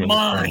Dame." Your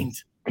mind.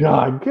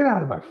 God, get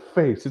out of my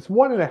face. It's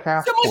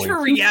 1.5 points. So much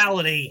for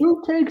reality.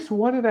 Who takes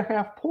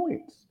 1.5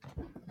 points?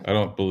 I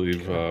don't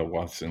believe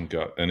Watson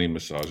got any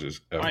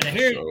massages ever. All right,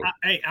 here,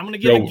 I'm going to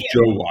give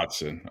Joe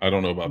Watson. I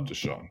don't know about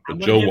Deshaun, but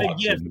Joe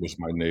Watson was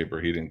my neighbor.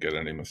 He didn't get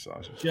any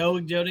massages. Joe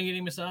didn't get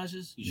any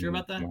massages? You sure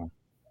about that? No.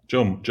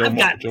 Joe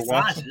massages.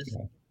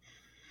 Watson.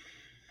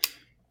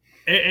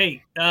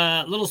 Hey,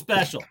 little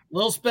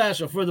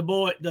special for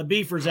the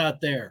beefers out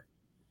there.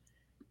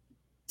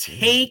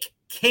 Take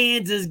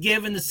Kansas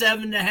giving the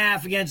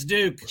 7.5 against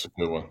Duke. That's a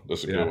good one.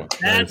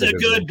 That's a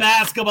good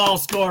basketball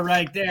score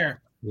right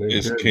there.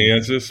 Is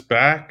Kansas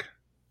back?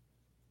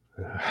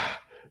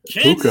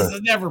 Kansas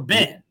has never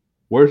been.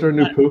 Where's our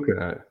new Puka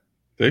at?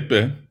 They've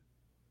been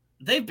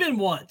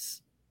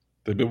once.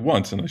 They've been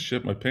once, and I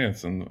shit my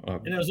pants. And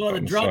it was one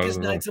of the drunkest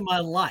nights of my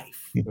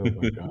life. Oh,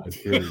 my God.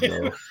 Here we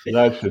go.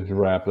 That should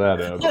wrap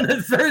that up. On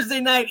a Thursday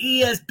night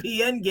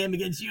ESPN game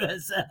against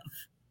USF.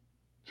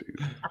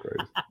 Jesus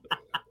Christ.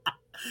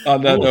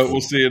 On that note,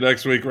 we'll see you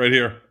next week right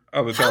here.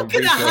 How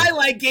can a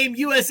highlight game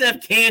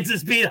USF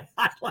Kansas be a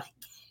highlight game?